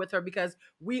together with her because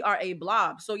we are a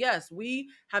blob. So yes, we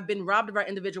have been robbed of our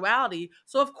individuality.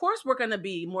 So of course we're going to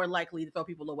be more likely to throw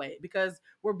people away because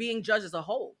we're being judged as a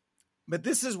whole. But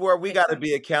this is where we got to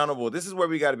be accountable. This is where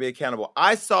we got to be accountable.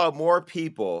 I saw more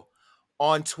people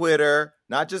on Twitter,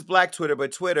 not just Black Twitter,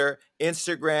 but Twitter,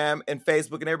 Instagram, and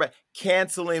Facebook, and everybody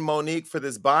canceling Monique for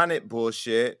this bonnet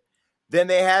bullshit than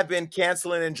they have been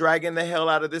canceling and dragging the hell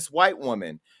out of this white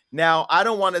woman. Now, I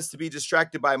don't want us to be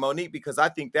distracted by Monique because I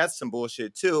think that's some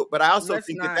bullshit too. But I also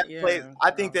think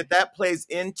that plays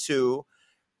into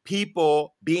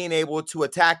people being able to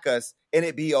attack us and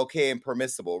it be okay and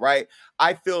permissible, right?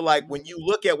 I feel like when you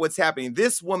look at what's happening,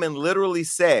 this woman literally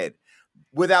said,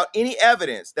 without any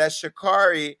evidence, that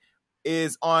Sha'Carri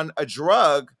is on a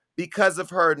drug because of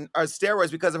her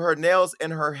steroids, because of her nails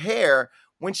and her hair,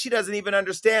 when she doesn't even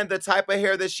understand the type of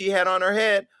hair that she had on her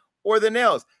head or the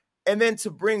nails. And then to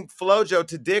bring Flojo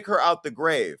to dig her out the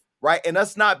grave, right? And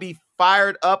us not be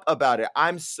fired up about it.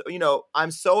 I'm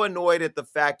so annoyed at the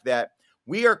fact that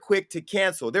we are quick to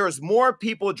cancel. There is more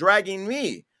people dragging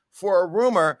me for a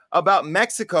rumor about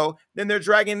Mexico than they're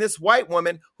dragging this white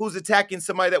woman who's attacking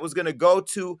somebody that was going to go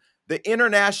to the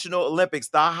International Olympics,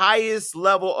 the highest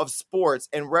level of sports,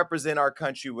 and represent our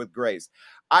country with grace.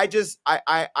 I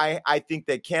think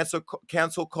that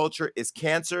cancel culture is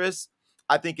cancerous.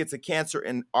 I think it's a cancer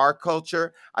in our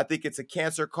culture. I think it's a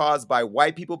cancer caused by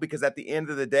white people because at the end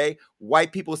of the day,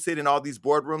 white people sit in all these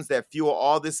boardrooms that fuel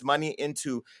all this money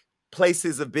into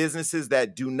places of businesses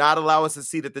that do not allow us a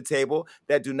seat at the table,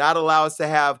 that do not allow us to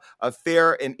have a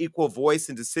fair and equal voice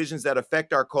in decisions that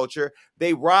affect our culture.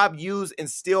 They rob, use, and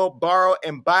steal, borrow,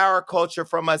 and buy our culture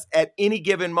from us at any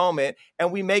given moment,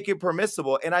 and we make it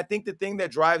permissible. And I think the thing that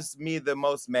drives me the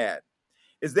most mad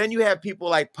is then you have people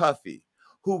like Puffy,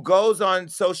 who goes on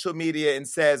social media and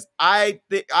says, I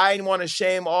want to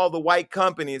shame all the white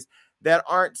companies that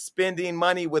aren't spending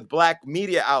money with Black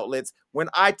media outlets when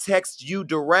I text you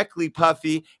directly,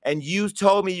 Puffy, and you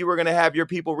told me you were going to have your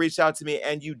people reach out to me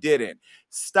and you didn't.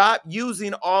 Stop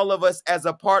using all of us as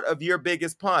a part of your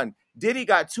biggest pun. Diddy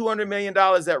got $200 million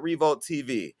at Revolt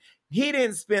TV. He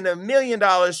didn't spend $1 million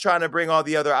trying to bring all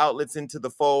the other outlets into the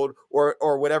fold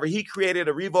or whatever. He created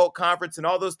a Revolt conference and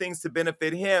all those things to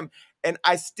benefit him. And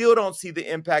I still don't see the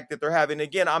impact that they're having.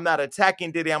 Again, I'm not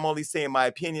attacking Diddy. I'm only saying my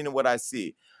opinion and what I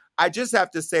see. I just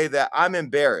have to say that I'm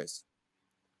embarrassed.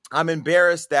 I'm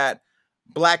embarrassed that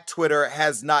Black Twitter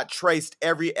has not traced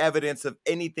every evidence of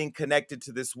anything connected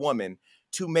to this woman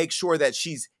to make sure that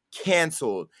she's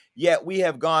canceled. Yet we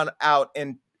have gone out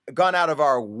of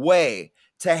our way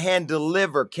to hand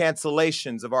deliver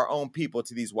cancellations of our own people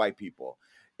to these white people.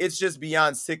 It's just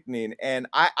beyond sickening. And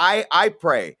I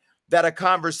pray that a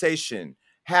conversation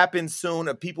happens soon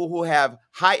of people who have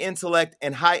high intellect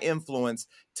and high influence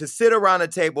to sit around a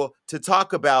table to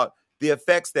talk about the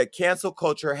effects that cancel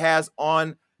culture has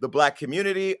on the Black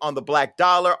community, on the Black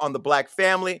dollar, on the Black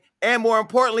family, and more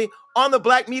importantly, on the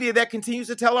Black media that continues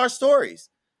to tell our stories.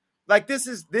 Like this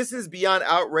is beyond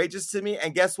outrageous to me.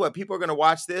 And guess what? People are going to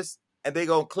watch this and they're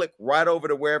going to click right over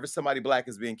to wherever somebody Black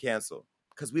is being canceled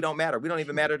because we don't matter. We don't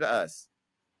even matter to us.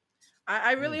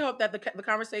 I really hope that the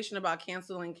conversation about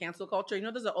canceling cancel culture,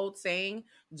 there's an old saying,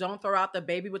 don't throw out the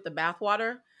baby with the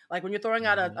bathwater. Like when you're throwing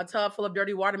out a tub full of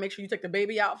dirty water, make sure you take the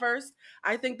baby out first.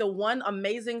 I think the one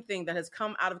amazing thing that has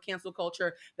come out of cancel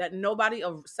culture that nobody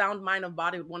of sound mind of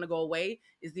body would want to go away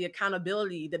is the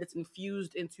accountability that it's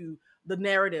infused into the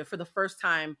narrative for the first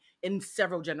time in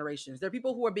several generations. There are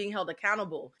people who are being held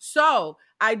accountable. So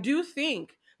I do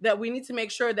think that we need to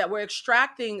make sure that we're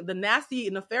extracting the nasty,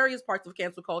 nefarious parts of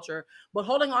cancel culture, but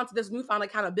holding on to this newfound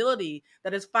accountability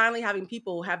that is finally having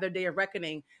people have their day of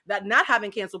reckoning, that not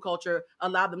having cancel culture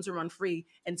allowed them to run free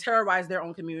and terrorize their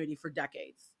own community for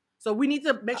decades. So we need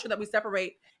to make sure that we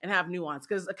separate and have nuance,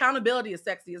 because accountability is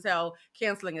sexy as hell.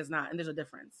 Canceling is not. And there's a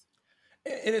difference.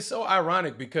 And it's so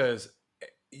ironic because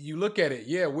you look at it,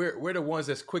 yeah, we're the ones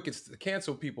that's quickest to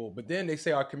cancel people, but then they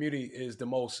say our community is the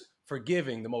most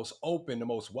forgiving, the most open, the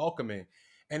most welcoming.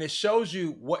 And it shows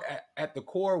you what at the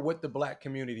core what the Black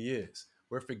community is.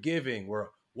 We're forgiving, we're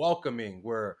welcoming,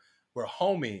 we're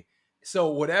homey. So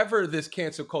whatever this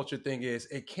cancel culture thing is,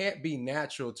 it can't be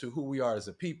natural to who we are as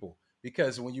a people.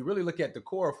 Because when you really look at the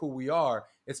core of who we are,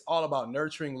 it's all about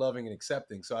nurturing, loving, and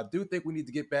accepting. So I do think we need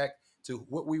to get back to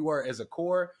what we were as a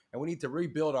core, and we need to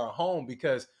rebuild our home,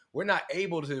 because we're not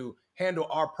able to handle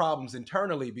our problems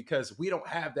internally because we don't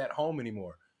have that home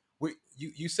anymore.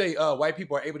 You say white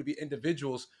people are able to be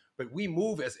individuals, but we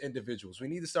move as individuals. We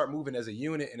need to start moving as a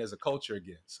unit and as a culture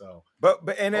again. So, but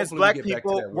and as Black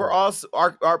people, we're also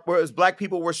as Black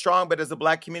people, we're strong, but as a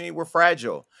Black community, we're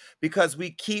fragile because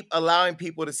we keep allowing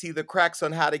people to see the cracks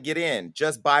on how to get in.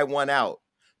 Just buy one out.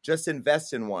 Just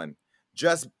invest in one.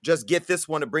 Just get this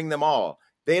one to bring them all.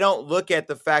 They don't look at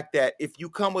the fact that if you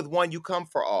come with one, you come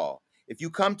for all. If you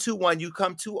come to one, you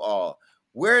come to all.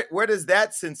 Where does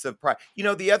that sense of pride? You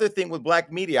know, the other thing with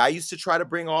Black media, I used to try to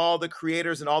bring all the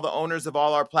creators and all the owners of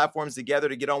all our platforms together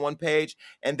to get on one page,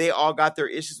 and they all got their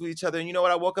issues with each other. And you know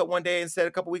what I woke up one day and said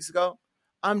a couple weeks ago?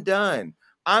 I'm done.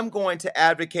 I'm going to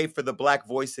advocate for the Black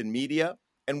voice in media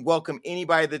and welcome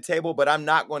anybody to the table, but I'm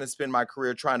not going to spend my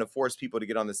career trying to force people to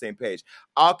get on the same page.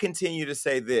 I'll continue to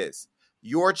say this.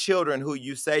 Your children who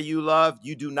you say you love,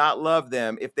 you do not love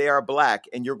them if they are Black,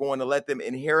 and you're going to let them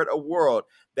inherit a world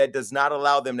that does not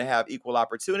allow them to have equal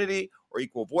opportunity or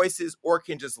equal voices, or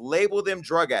can just label them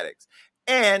drug addicts.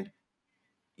 And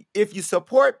if you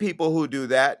support people who do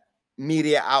that,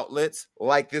 media outlets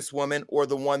like this woman or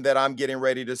the one that I'm getting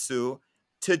ready to sue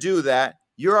to do that,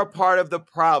 you're a part of the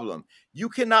problem. You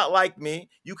cannot like me.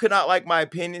 You cannot like my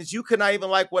opinions. You cannot even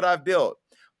like what I've built.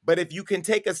 But if you can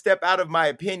take a step out of my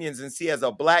opinions and see, as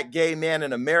a Black gay man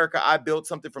in America, I built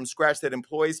something from scratch that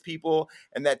employs people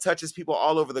and that touches people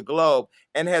all over the globe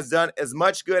and has done as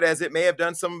much good as it may have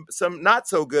done some not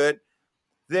so good,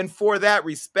 then for that,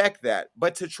 respect that.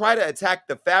 But to try to attack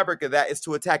the fabric of that is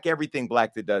to attack everything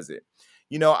Black that does it.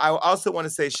 You know, I also want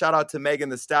to say shout out to Megan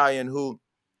Thee Stallion, who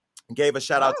gave a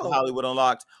shout out to Hollywood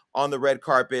Unlocked on the red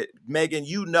carpet. Megan,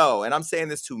 you know, and I'm saying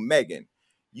this to Megan,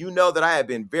 you know that I have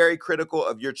been very critical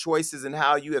of your choices and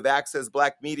how you have accessed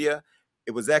Black media.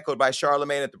 It was echoed by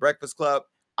Charlamagne at the Breakfast Club.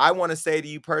 I want to say to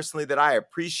you personally that I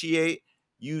appreciate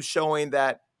you showing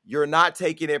that you're not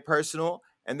taking it personal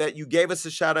and that you gave us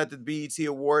a shout out at the BET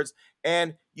Awards.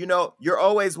 And, you know, you're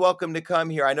always welcome to come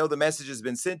here. I know the message has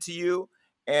been sent to you.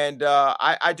 And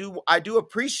I do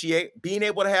appreciate being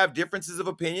able to have differences of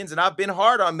opinions. And I've been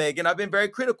hard on Megan. I've been very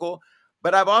critical.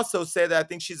 But I've also said that I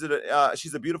think she's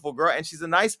a beautiful girl and she's a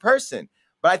nice person.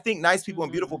 But I think nice people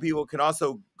and beautiful people can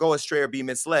also go astray or be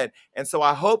misled. And so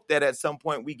I hope that at some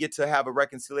point we get to have a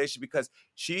reconciliation, because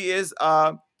she is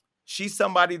she's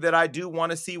somebody that I do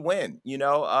want to see win, you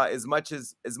know, as much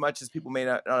as people may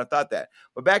not have thought that.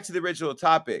 But back to the original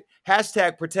topic,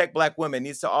 hashtag protect Black women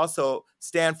needs to also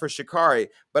stand for Sha'Carri.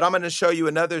 But I'm going to show you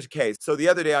another case. So the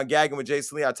other day on Gagging with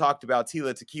Jason Lee, I talked about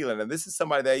Tila Tequila. And this is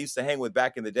somebody that I used to hang with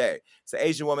back in the day. It's an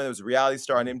Asian woman that was a reality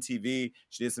star on MTV.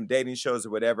 She did some dating shows or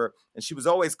whatever. And she was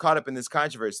always caught up in this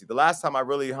controversy. The last time I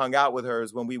really hung out with her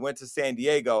is when we went to San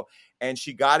Diego, and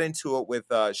she got into it with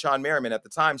Shawn Merriman. At the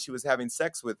time, she was having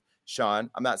sex with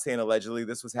Shawn. I'm not saying allegedly,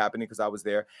 this was happening because I was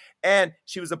there. And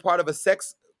she was a part of a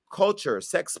sex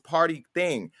party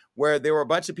thing where there were a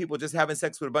bunch of people just having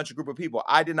sex with a bunch of group of people.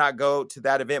 I did not go to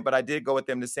that event, but I did go with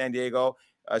them to San Diego.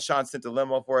 Shawn sent a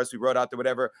limo for us. We rode out there,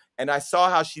 whatever. And I saw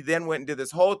how she then went and did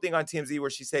this whole thing on TMZ where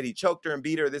she said he choked her and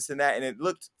beat her, this and that. And it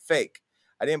looked fake.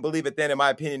 I didn't believe it then. In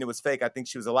my opinion, it was fake. I think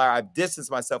she was a liar. I've distanced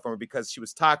myself from her because she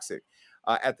was toxic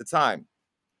at the time.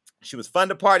 She was fun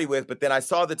to party with, but then I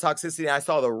saw the toxicity and I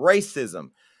saw the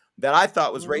racism that I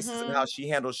thought was racism, how she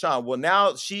handled Shawn. Well,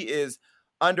 now she is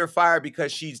under fire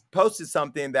because she posted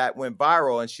something that went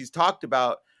viral, and she's talked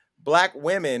about Black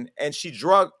women, and she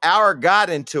drug our God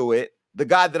into it, the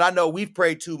God that I know we've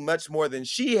prayed to much more than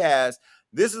she has.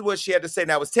 This is what she had to say.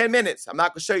 Now, it was 10 minutes. I'm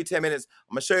not going to show you 10 minutes.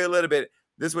 I'm going to show you a little bit.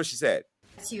 This is what she said.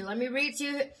 Let me read to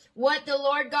you what the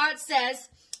Lord God says.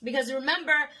 Because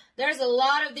remember, there's a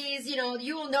lot of these,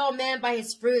 you will know a man by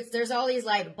his fruits. There's all these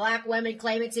like Black women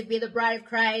claiming to be the bride of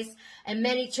Christ, and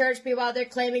many church people out there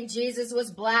claiming Jesus was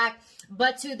Black.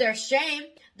 But to their shame,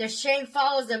 the shame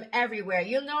follows them everywhere.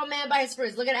 You'll know a man by his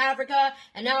fruits. Look at Africa,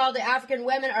 and now all the African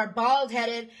women are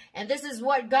bald-headed, and this is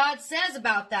what God says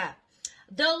about that.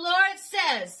 The Lord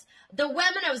says, the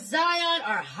women of Zion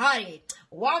are haughty,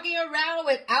 walking around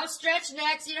with outstretched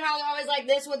necks. You know how they're always like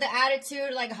this with the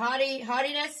attitude, like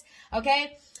haughtiness,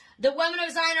 okay? The women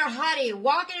of Zion are haughty,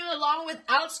 walking along with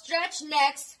outstretched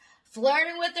necks,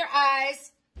 flirting with their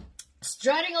eyes,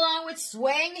 strutting along with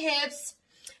swaying hips,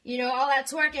 you know, all that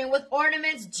twerking, with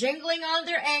ornaments jingling on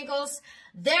their ankles.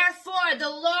 Therefore, the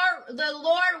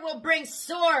Lord will bring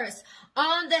sores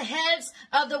on the heads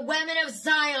of the women of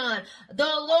Zion. The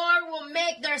Lord will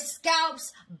make their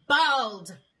scalps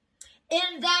bald.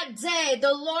 In that day,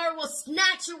 the Lord will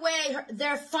snatch away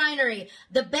their finery,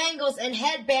 the bangles and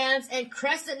headbands and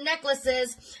crescent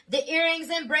necklaces, the earrings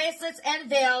and bracelets and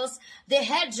veils, the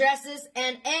headdresses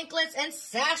and anklets and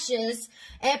sashes,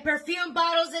 and perfume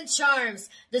bottles and charms,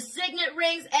 the signet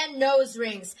rings and nose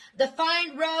rings, the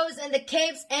fine robes and the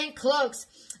capes and cloaks,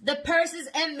 the purses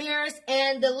and mirrors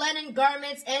and the linen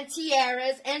garments and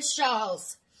tiaras and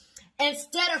shawls.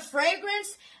 Instead of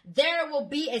fragrance, there will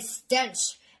be a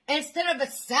stench. Instead of a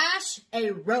sash, a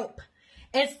rope.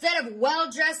 Instead of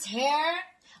well-dressed hair,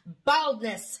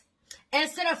 baldness.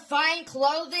 Instead of fine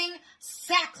clothing,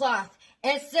 sackcloth.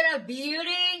 Instead of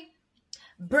beauty,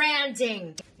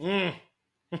 branding. All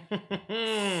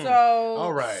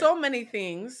right. So many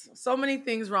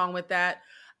things wrong with that.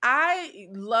 I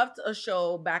loved a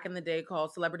show back in the day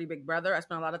called Celebrity Big Brother. I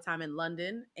spent a lot of time in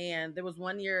London, and there was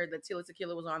one year that Tila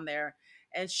Tequila was on there,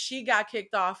 and she got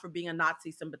kicked off for being a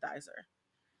Nazi sympathizer.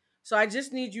 So I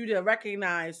just need you to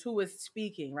recognize who is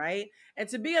speaking, right? And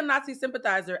to be a Nazi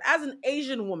sympathizer, as an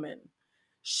Asian woman,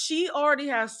 she already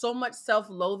has so much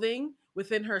self-loathing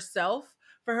within herself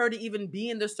for her to even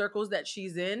be in the circles that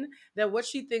she's in, that what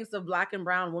she thinks of Black and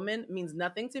brown women means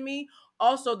nothing to me.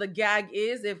 Also, the gag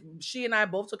is, if she and I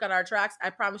both took out our tracks,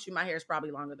 I promise you my hair is probably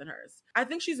longer than hers. I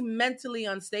think she's mentally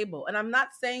unstable. And I'm not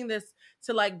saying this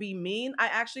to like be mean. I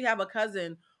actually have a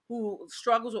cousin who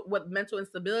struggles with mental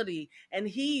instability. And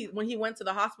when he went to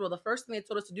the hospital, the first thing they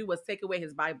told us to do was take away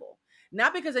his Bible.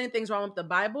 Not because anything's wrong with the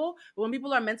Bible, but when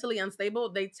people are mentally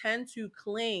unstable, they tend to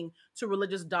cling to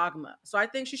religious dogma. So I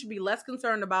think she should be less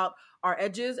concerned about our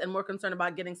edges and more concerned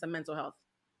about getting some mental health,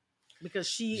 because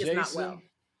she is not well.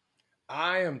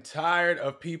 I am tired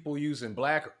of people using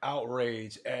Black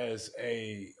outrage as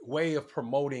a way of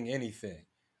promoting anything.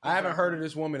 I haven't heard of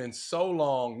this woman in so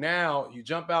long. Now you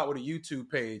jump out with a YouTube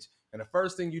page, and the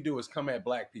first thing you do is come at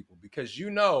Black people, because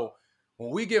you know when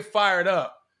we get fired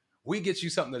up, we get you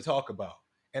something to talk about.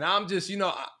 And I'm just,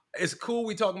 it's cool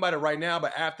we talking about it right now,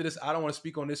 but after this, I don't want to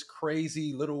speak on this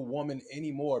crazy little woman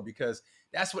anymore, because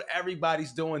that's what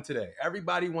everybody's doing today.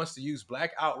 Everybody wants to use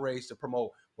Black outrage to promote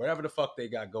whatever the fuck they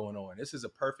got going on. This is a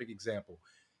perfect example.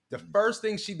 The first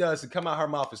thing she does to come out her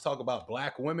mouth is talk about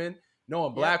Black women,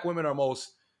 knowing Black women are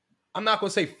most, I'm not going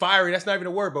to say fiery, that's not even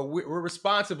a word, but we're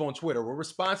responsive on Twitter. We're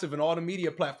responsive in all the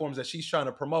media platforms that she's trying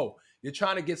to promote. You're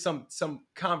trying to get some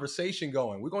conversation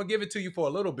going. We're going to give it to you for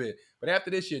a little bit, but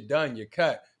after this, you're done, you're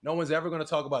cut. No one's ever going to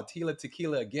talk about Tila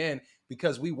Tequila again,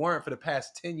 because we weren't for the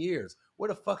past 10 years. Where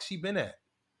the fuck she been at?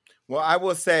 Well, I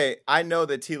will say, I know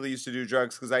that Tila used to do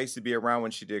drugs because I used to be around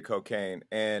when she did cocaine.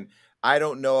 And I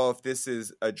don't know if this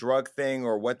is a drug thing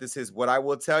or what this is. What I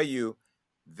will tell you,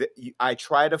 I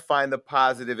try to find the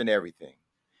positive in everything.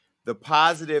 The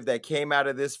positive that came out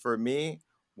of this for me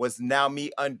was now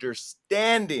me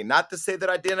understanding, not to say that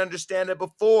I didn't understand it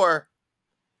before,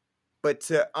 but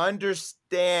to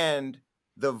understand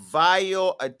the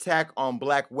vile attack on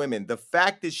Black women. The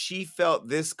fact that she felt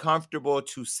this comfortable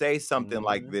to say something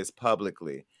like this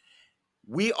publicly.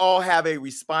 We all have a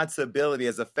responsibility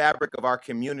as a fabric of our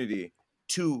community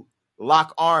to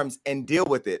lock arms and deal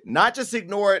with it. Not just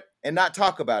ignore it and not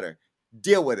talk about it.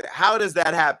 Deal with it. How does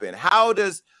that happen? How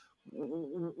does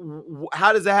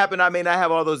it happen? I may not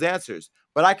have all those answers,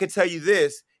 but I could tell you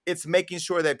this. It's making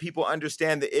sure that people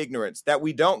understand the ignorance, that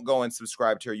we don't go and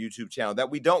subscribe to her YouTube channel,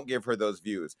 that we don't give her those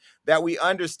views, that we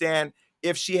understand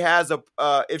if she has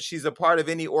if she's a part of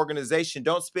any organization,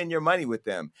 don't spend your money with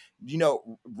them.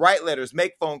 Write letters,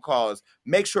 make phone calls,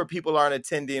 make sure people aren't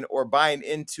attending or buying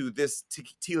into this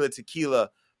Tila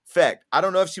Tequila effect. I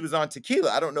don't know if she was on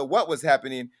tequila. I don't know what was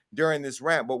happening during this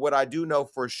rant, but what I do know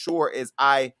for sure is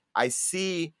I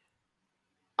see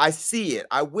it.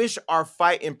 I wish our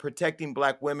fight in protecting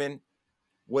Black women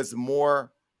was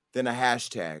more than a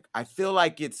hashtag. I feel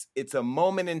like it's a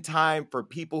moment in time for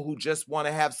people who just want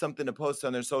to have something to post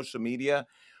on their social media,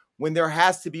 when there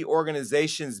has to be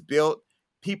organizations built,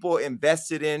 people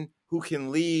invested in, who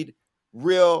can lead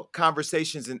real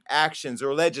conversations and actions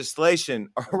or legislation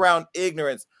around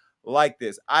ignorance like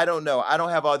this? I don't know. I don't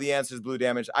have all the answers, Blue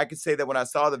Damage. I could say that when I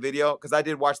saw the video, because I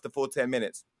did watch the full 10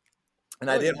 minutes, and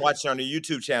I didn't watch it on the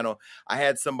YouTube channel. I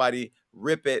had somebody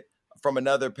rip it from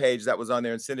another page that was on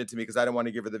there and send it to me because I didn't want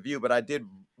to give her the view, but I did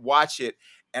watch it,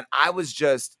 and I was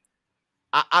just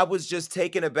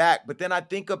taken aback. But then I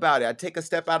think about it. I take a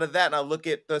step out of that and I look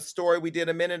at the story we did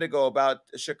a minute ago about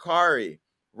Sha'Carri,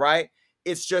 right?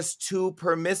 It's just too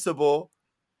permissible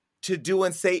to do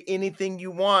and say anything you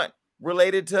want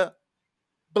related to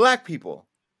Black people,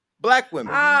 Black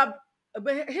women.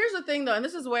 But here's the thing, though, and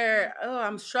this is where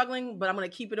I'm struggling, but I'm going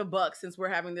to keep it a buck since we're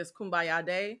having this Kumbaya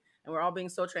Day and we're all being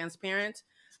so transparent.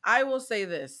 I will say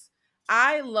this.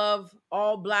 I love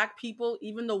all Black people,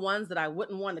 even the ones that I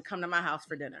wouldn't want to come to my house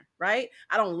for dinner, right?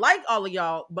 I don't like all of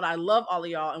y'all, but I love all of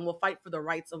y'all and will fight for the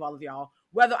rights of all of y'all,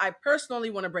 whether I personally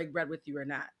want to break bread with you or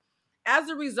not. As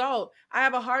a result, I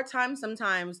have a hard time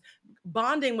sometimes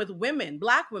bonding with women,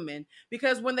 Black women,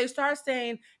 because when they start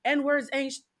saying N-words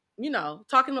ain't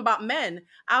talking about men,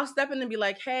 I'll step in and be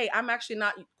like, hey, I'm actually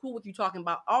not cool with you talking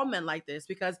about all men like this,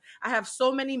 because I have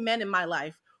so many men in my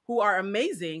life who are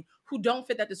amazing, who don't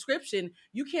fit that description.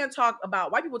 You can't talk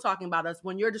about white people talking about us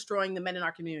when you're destroying the men in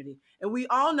our community. And we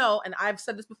all know, and I've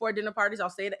said this before at dinner parties, I'll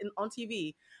say it on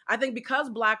TV, I think because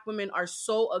Black women are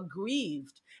so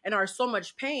aggrieved and are so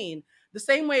much pain, the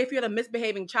same way if you had a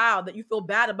misbehaving child that you feel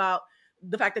bad about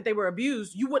the fact that they were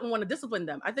abused, you wouldn't want to discipline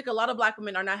them. I think a lot of Black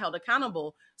women are not held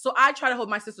accountable. So I try to hold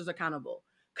my sisters accountable.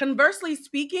 Conversely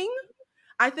speaking,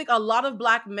 I think a lot of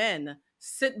Black men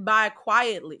sit by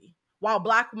quietly while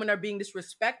Black women are being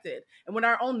disrespected. And when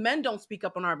our own men don't speak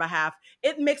up on our behalf,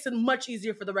 it makes it much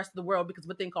easier for the rest of the world because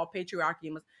of a thing called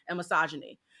patriarchy and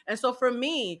misogyny. And so for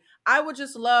me, I would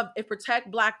just love if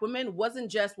Protect Black Women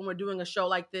wasn't just when we're doing a show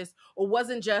like this, or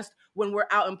wasn't just when we're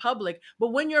out in public,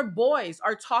 but when your boys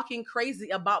are talking crazy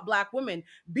about Black women,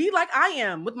 be like I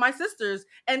am with my sisters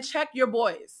and check your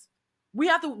boys. We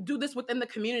have to do this within the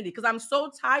community because I'm so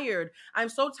tired. I'm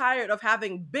so tired of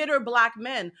having bitter Black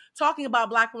men talking about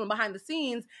Black women behind the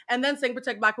scenes and then saying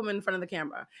protect Black women in front of the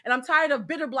camera. And I'm tired of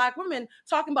bitter Black women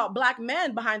talking about Black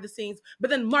men behind the scenes, but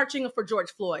then marching for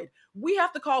George Floyd. We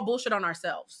have to call bullshit on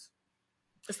ourselves.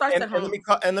 It starts at home.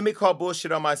 Let me call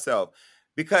bullshit on myself,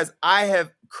 because I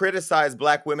have criticized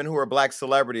Black women who are Black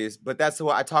celebrities, but that's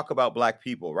why I talk about Black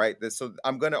people, right? So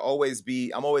I'm always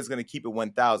going to keep it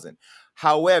 1,000.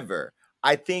 However,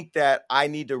 I think that I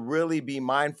need to really be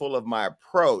mindful of my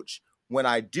approach when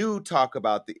I do talk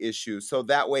about the issue. So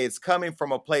that way it's coming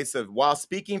from a place of, while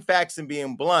speaking facts and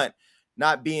being blunt,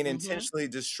 not being intentionally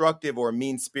destructive or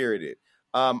mean-spirited.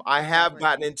 I have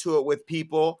gotten into it with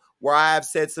people where I have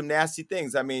said some nasty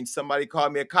things. I mean, somebody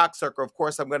called me a cocksucker. Of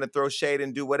course, I'm going to throw shade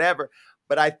and do whatever.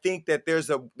 But I think that there's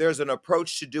an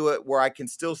approach to do it where I can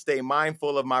still stay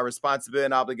mindful of my responsibility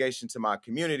and obligation to my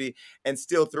community and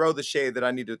still throw the shade that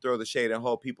I need to throw the shade and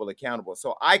hold people accountable.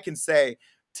 So I can say,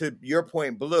 to your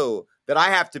point, Blue, that I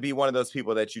have to be one of those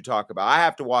people that you talk about. I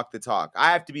have to walk the talk.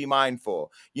 I have to be mindful.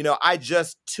 You know, I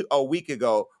just a week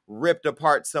ago ripped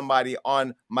apart somebody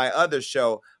on my other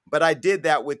show, but I did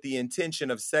that with the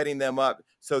intention of setting them up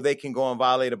so they can go and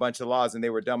violate a bunch of laws, and they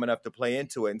were dumb enough to play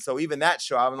into it. And so even that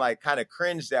show, I'm like kind of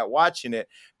cringed at watching it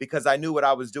because I knew what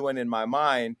I was doing in my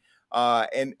mind. But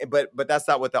that's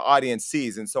not what the audience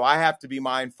sees. And so I have to be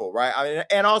mindful, right? I mean,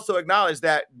 and also acknowledge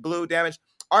that, Blue Damage,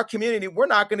 our community, we're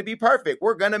not going to be perfect.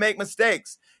 We're going to make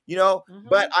mistakes, you know,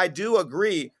 but I do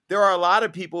agree. There are a lot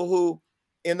of people who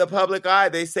in the public eye,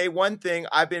 they say one thing.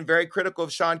 I've been very critical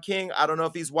of Shaun King. I don't know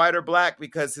if he's white or Black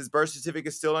because his birth certificate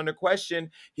is still under question.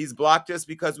 He's blocked us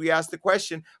because we asked the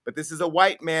question, but this is a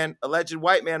white man, alleged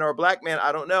white man or a Black man,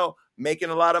 I don't know, making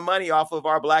a lot of money off of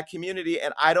our Black community.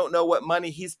 And I don't know what money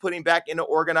he's putting back into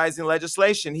organizing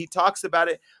legislation. He talks about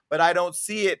it, but I don't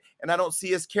see it. And I don't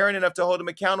see us caring enough to hold him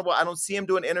accountable. I don't see him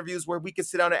doing interviews where we can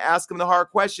sit down and ask him the hard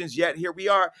questions. Yet here we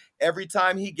are. Every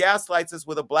time he gaslights us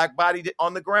with a Black body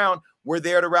on the ground, we're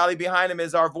there to rally behind him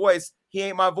as our voice. He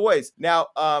ain't my voice. Now,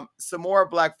 some more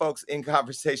Black folks in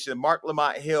conversation. Marc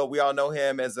Lamont Hill, we all know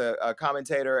him as a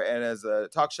commentator and as a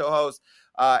talk show host,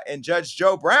 and Judge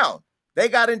Joe Brown. They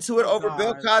got into it over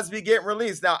Bill Cosby getting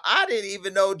released. Now, I didn't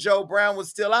even know Joe Brown was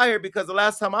still out here because the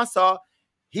last time I saw,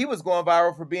 he was going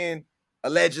viral for being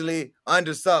allegedly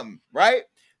under something, right?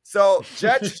 So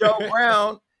Judge Joe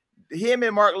Brown, him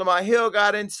and Marc Lamont Hill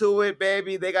got into it,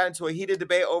 baby. They got into a heated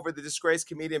debate over the disgraced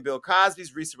comedian Bill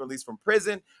Cosby's recent release from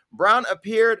prison. Brown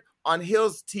appeared on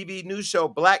Hill's TV news show,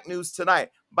 Black News Tonight.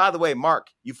 By the way, Mark,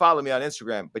 you follow me on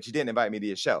Instagram, but you didn't invite me to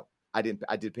your show. I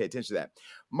did pay attention to that.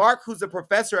 Mark, who's a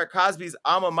professor at Cosby's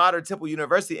alma mater, Temple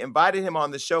University, invited him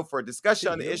on the show for a discussion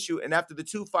on the issue. And after the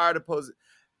two fired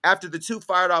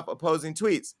off opposing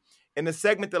tweets. In a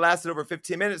segment that lasted over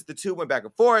 15 minutes, the two went back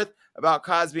and forth about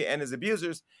Cosby and his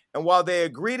abusers. And while they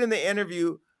agreed in the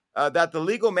interview that the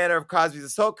legal manner of Cosby's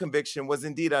assault conviction was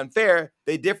indeed unfair,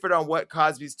 they differed on what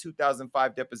Cosby's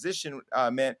 2005 deposition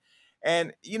meant.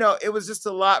 And, you know, it was just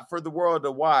a lot for the world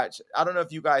to watch. I don't know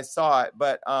if you guys saw it,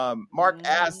 but Mark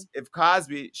asked if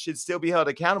Cosby should still be held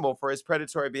accountable for his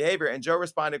predatory behavior. And Joe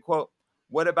responded, quote,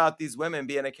 "What about these women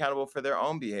being accountable for their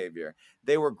own behavior?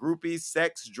 They were groupies,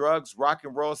 sex, drugs, rock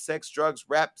and roll, sex, drugs,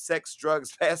 rap, sex,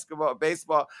 drugs, basketball,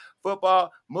 baseball,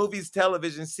 football, movies,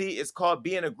 television. See, it's called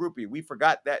being a groupie. We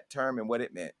forgot that term and what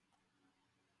it meant."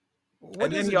 What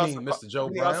does it mean, Mr. Joe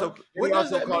Brown? What does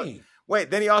that mean? Wait,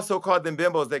 then he also called them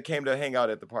bimbos that came to hang out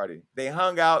at the party. They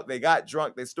hung out, they got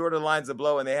drunk, they stored the lines of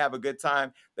blow, and they have a good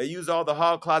time. They use all the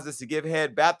hall closets to give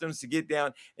head, bathrooms to get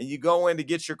down, and you go in to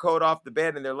get your coat off the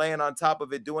bed, and they're laying on top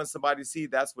of it doing somebody's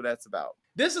seed. That's what that's about.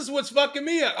 This is what's fucking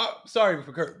me up. Sorry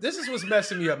for Kurt. This is what's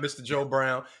messing me up, Mr. Joe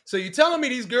Brown. So you're telling me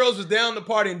these girls was down the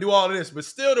party and do all of this, but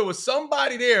still there was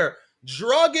somebody there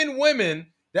drugging women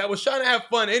that was trying to have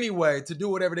fun anyway to do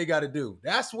whatever they got to do.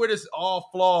 That's where this all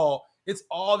flaw. It's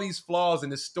all these flaws in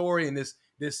this story and this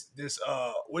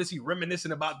what is he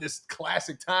reminiscing about this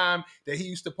classic time that he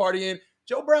used to party in?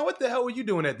 Joe Brown, what the hell were you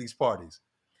doing at these parties?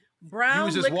 Brown, you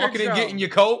was just walking in getting your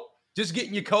coat, just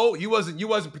getting your coat. You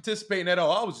wasn't participating at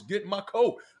all. I was getting my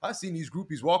coat. I seen these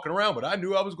groupies walking around, but I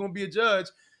knew I was going to be a judge.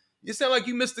 You sound like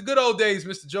you missed the good old days,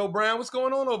 Mr. Joe Brown. What's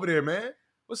going on over there, man?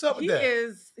 What's up with that?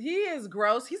 He is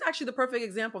gross. He's actually the perfect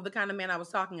example of the kind of man I was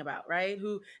talking about, right?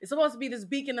 Who is supposed to be this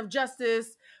beacon of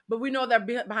justice, but we know that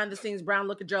behind the scenes, Brown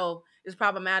Looker Joe is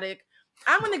problematic.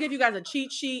 I'm going to give you guys a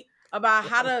cheat sheet about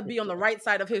how to be on the right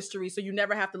side of history so you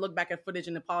never have to look back at footage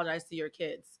and apologize to your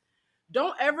kids.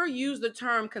 Don't ever use the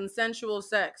term consensual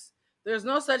sex. There's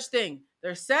no such thing.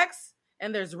 There's sex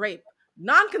and there's rape.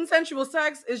 Non-consensual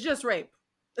sex is just rape.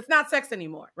 It's not sex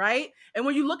anymore, right? And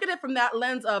when you look at it from that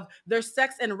lens of there's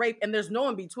sex and rape and there's no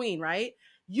in between, right?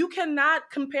 You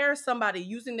cannot compare somebody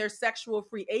using their sexual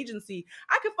free agency.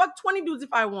 I could fuck 20 dudes if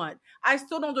I want. I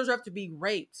still don't deserve to be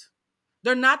raped.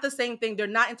 They're not the same thing. They're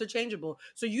not interchangeable.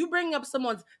 So you bring up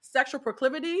someone's sexual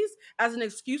proclivities as an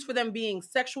excuse for them being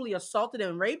sexually assaulted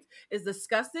and raped is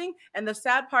disgusting. And the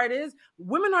sad part is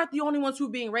women aren't the only ones who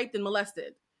are being raped and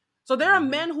molested. So there are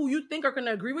men who you think are going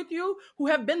to agree with you who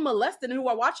have been molested and who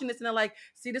are watching this and they're like,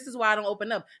 see, this is why I don't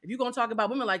open up. If you're going to talk about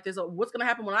women like this, what's going to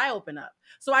happen when I open up?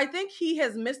 So I think he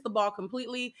has missed the ball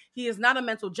completely. He is not a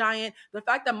mental giant. The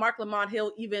fact that Marc Lamont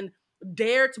Hill even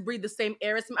dared to breathe the same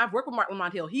air as him. I've worked with Marc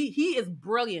Lamont Hill. He is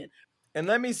brilliant. And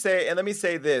let me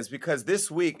say this, because this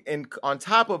week, on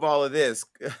top of all of this,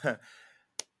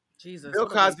 Jesus. Bill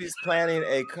Cosby is planning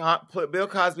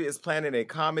a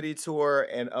comedy tour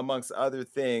and amongst other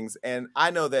things. And I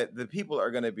know that the people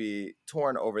are going to be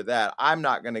torn over that. I'm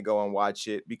not going to go and watch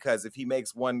it because if he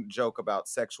makes one joke about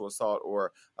sexual assault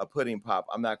or a pudding pop,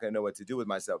 I'm not going to know what to do with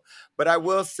myself. But I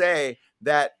will say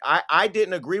that I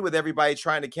didn't agree with everybody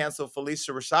trying to cancel Phylicia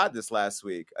Rashad this last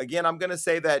week. Again, I'm going to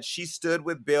say that she stood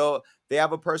with Bill. They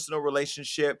have a personal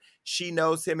relationship. She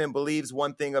knows him and believes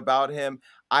one thing about him.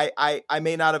 I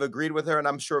may not have agreed with her, and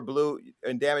I'm sure Blue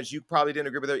and Damage, you probably didn't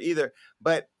agree with her either.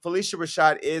 But Phylicia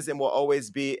Rashad is and will always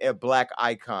be a Black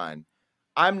icon.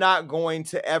 I'm not going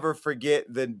to ever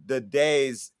forget the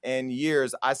days and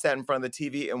years I sat in front of the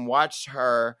TV and watched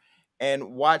her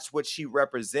and watched what she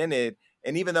represented.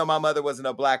 And even though my mother wasn't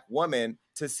a Black woman,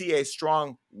 to see a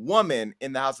strong woman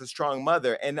in the house, a strong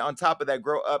mother, and on top of that,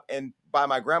 grow up and by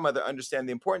my grandmother understand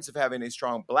the importance of having a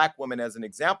strong Black woman as an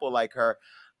example like her,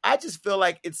 I just feel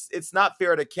like it's not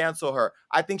fair to cancel her.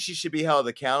 I think she should be held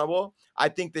accountable. I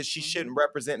think that she shouldn't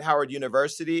represent Howard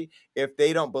University if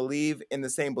they don't believe in the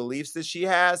same beliefs that she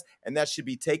has, and that should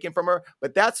be taken from her.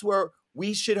 But that's where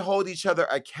we should hold each other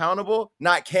accountable,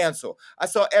 not cancel. I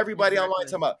saw everybody online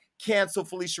talking about cancel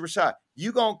Phylicia Rashad.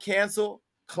 You gonna cancel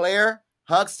Claire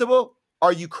Huxtable?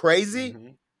 Are you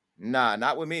crazy? Nah,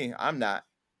 not with me. I'm not.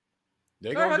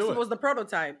 Claire Huxtable was the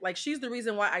prototype. Like, she's the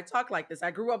reason why I talk like this.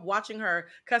 I grew up watching her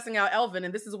cussing out Elvin,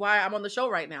 and this is why I'm on the show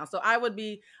right now. So I would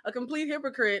be a complete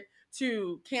hypocrite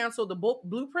to cancel the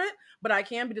blueprint, but I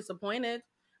can be disappointed.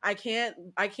 I can't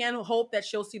hope that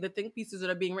she'll see the think pieces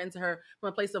that are being written to her from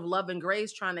a place of love and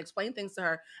grace, trying to explain things to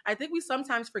her. I think we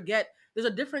sometimes forget there's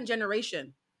a different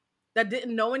generation that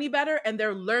didn't know any better, and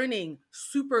they're learning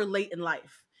super late in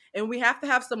life. And we have to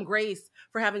have some grace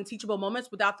for having teachable moments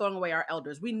without throwing away our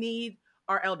elders. We need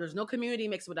our elders. No community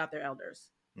makes it without their elders.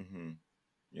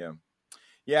 Yeah.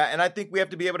 Yeah, and I think we have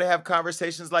to be able to have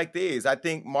conversations like these. I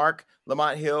think Mark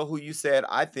Lamont Hill, who you said,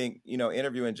 I think,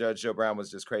 interviewing Judge Joe Brown was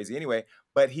just crazy anyway,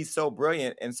 but he's so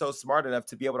brilliant and so smart enough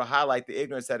to be able to highlight the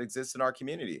ignorance that exists in our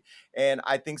community. And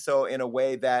I think so in a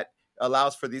way that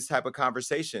allows for these type of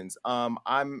conversations.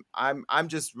 I'm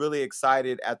just really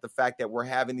excited at the fact that we're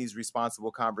having these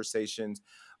responsible conversations.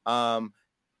 I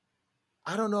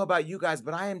don't know about you guys,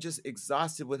 but I am just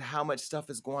exhausted with how much stuff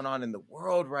is going on in the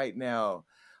world right now.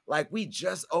 Like, we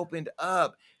just opened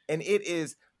up, and it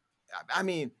is, I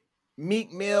mean,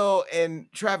 Meek Mill and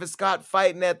Travis Scott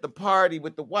fighting at the party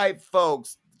with the white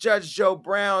folks, Judge Joe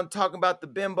Brown talking about the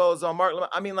bimbos on Mark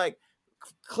Lamont. I mean, like,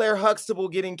 Claire Huxtable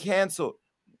getting canceled.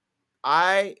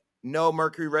 I know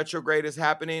Mercury retrograde is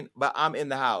happening, but I'm in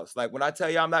the house. Like, when I tell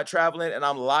you I'm not traveling and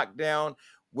I'm locked down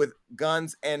with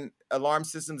guns and alarm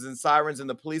systems and sirens and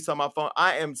the police on my phone,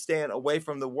 I am staying away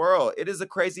from the world. It is a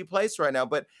crazy place right now.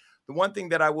 But the one thing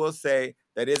that I will say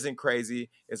that isn't crazy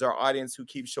is our audience who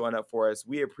keeps showing up for us.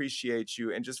 We appreciate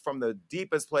you. And just from the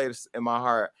deepest place in my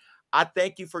heart, I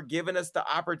thank you for giving us the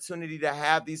opportunity to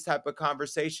have these type of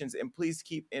conversations. And please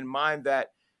keep in mind that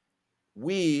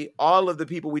we, all of the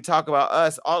people we talk about,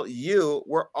 us, all you,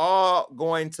 we're all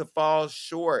going to fall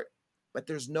short. But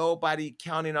there's nobody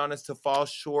counting on us to fall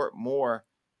short more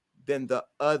than the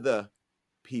other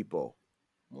people.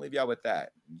 I'm gonna leave y'all with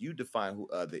that. You define who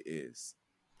other is.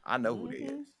 I know who they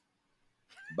is.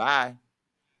 Bye.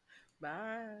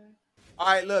 Bye. All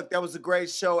right, look, that was a great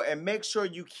show. And make sure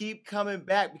you keep coming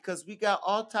back because we got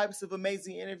all types of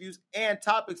amazing interviews and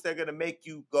topics that are going to make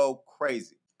you go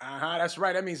crazy. That's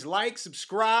right. That means like,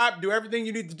 subscribe, do everything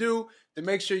you need to do to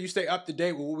make sure you stay up to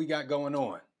date with what we got going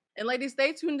on. And ladies,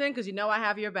 stay tuned in because I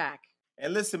have your back.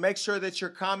 And listen, make sure that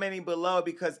you're commenting below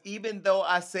because even though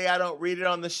I say I don't read it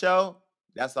on the show,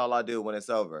 that's all I do when it's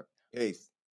over. Peace.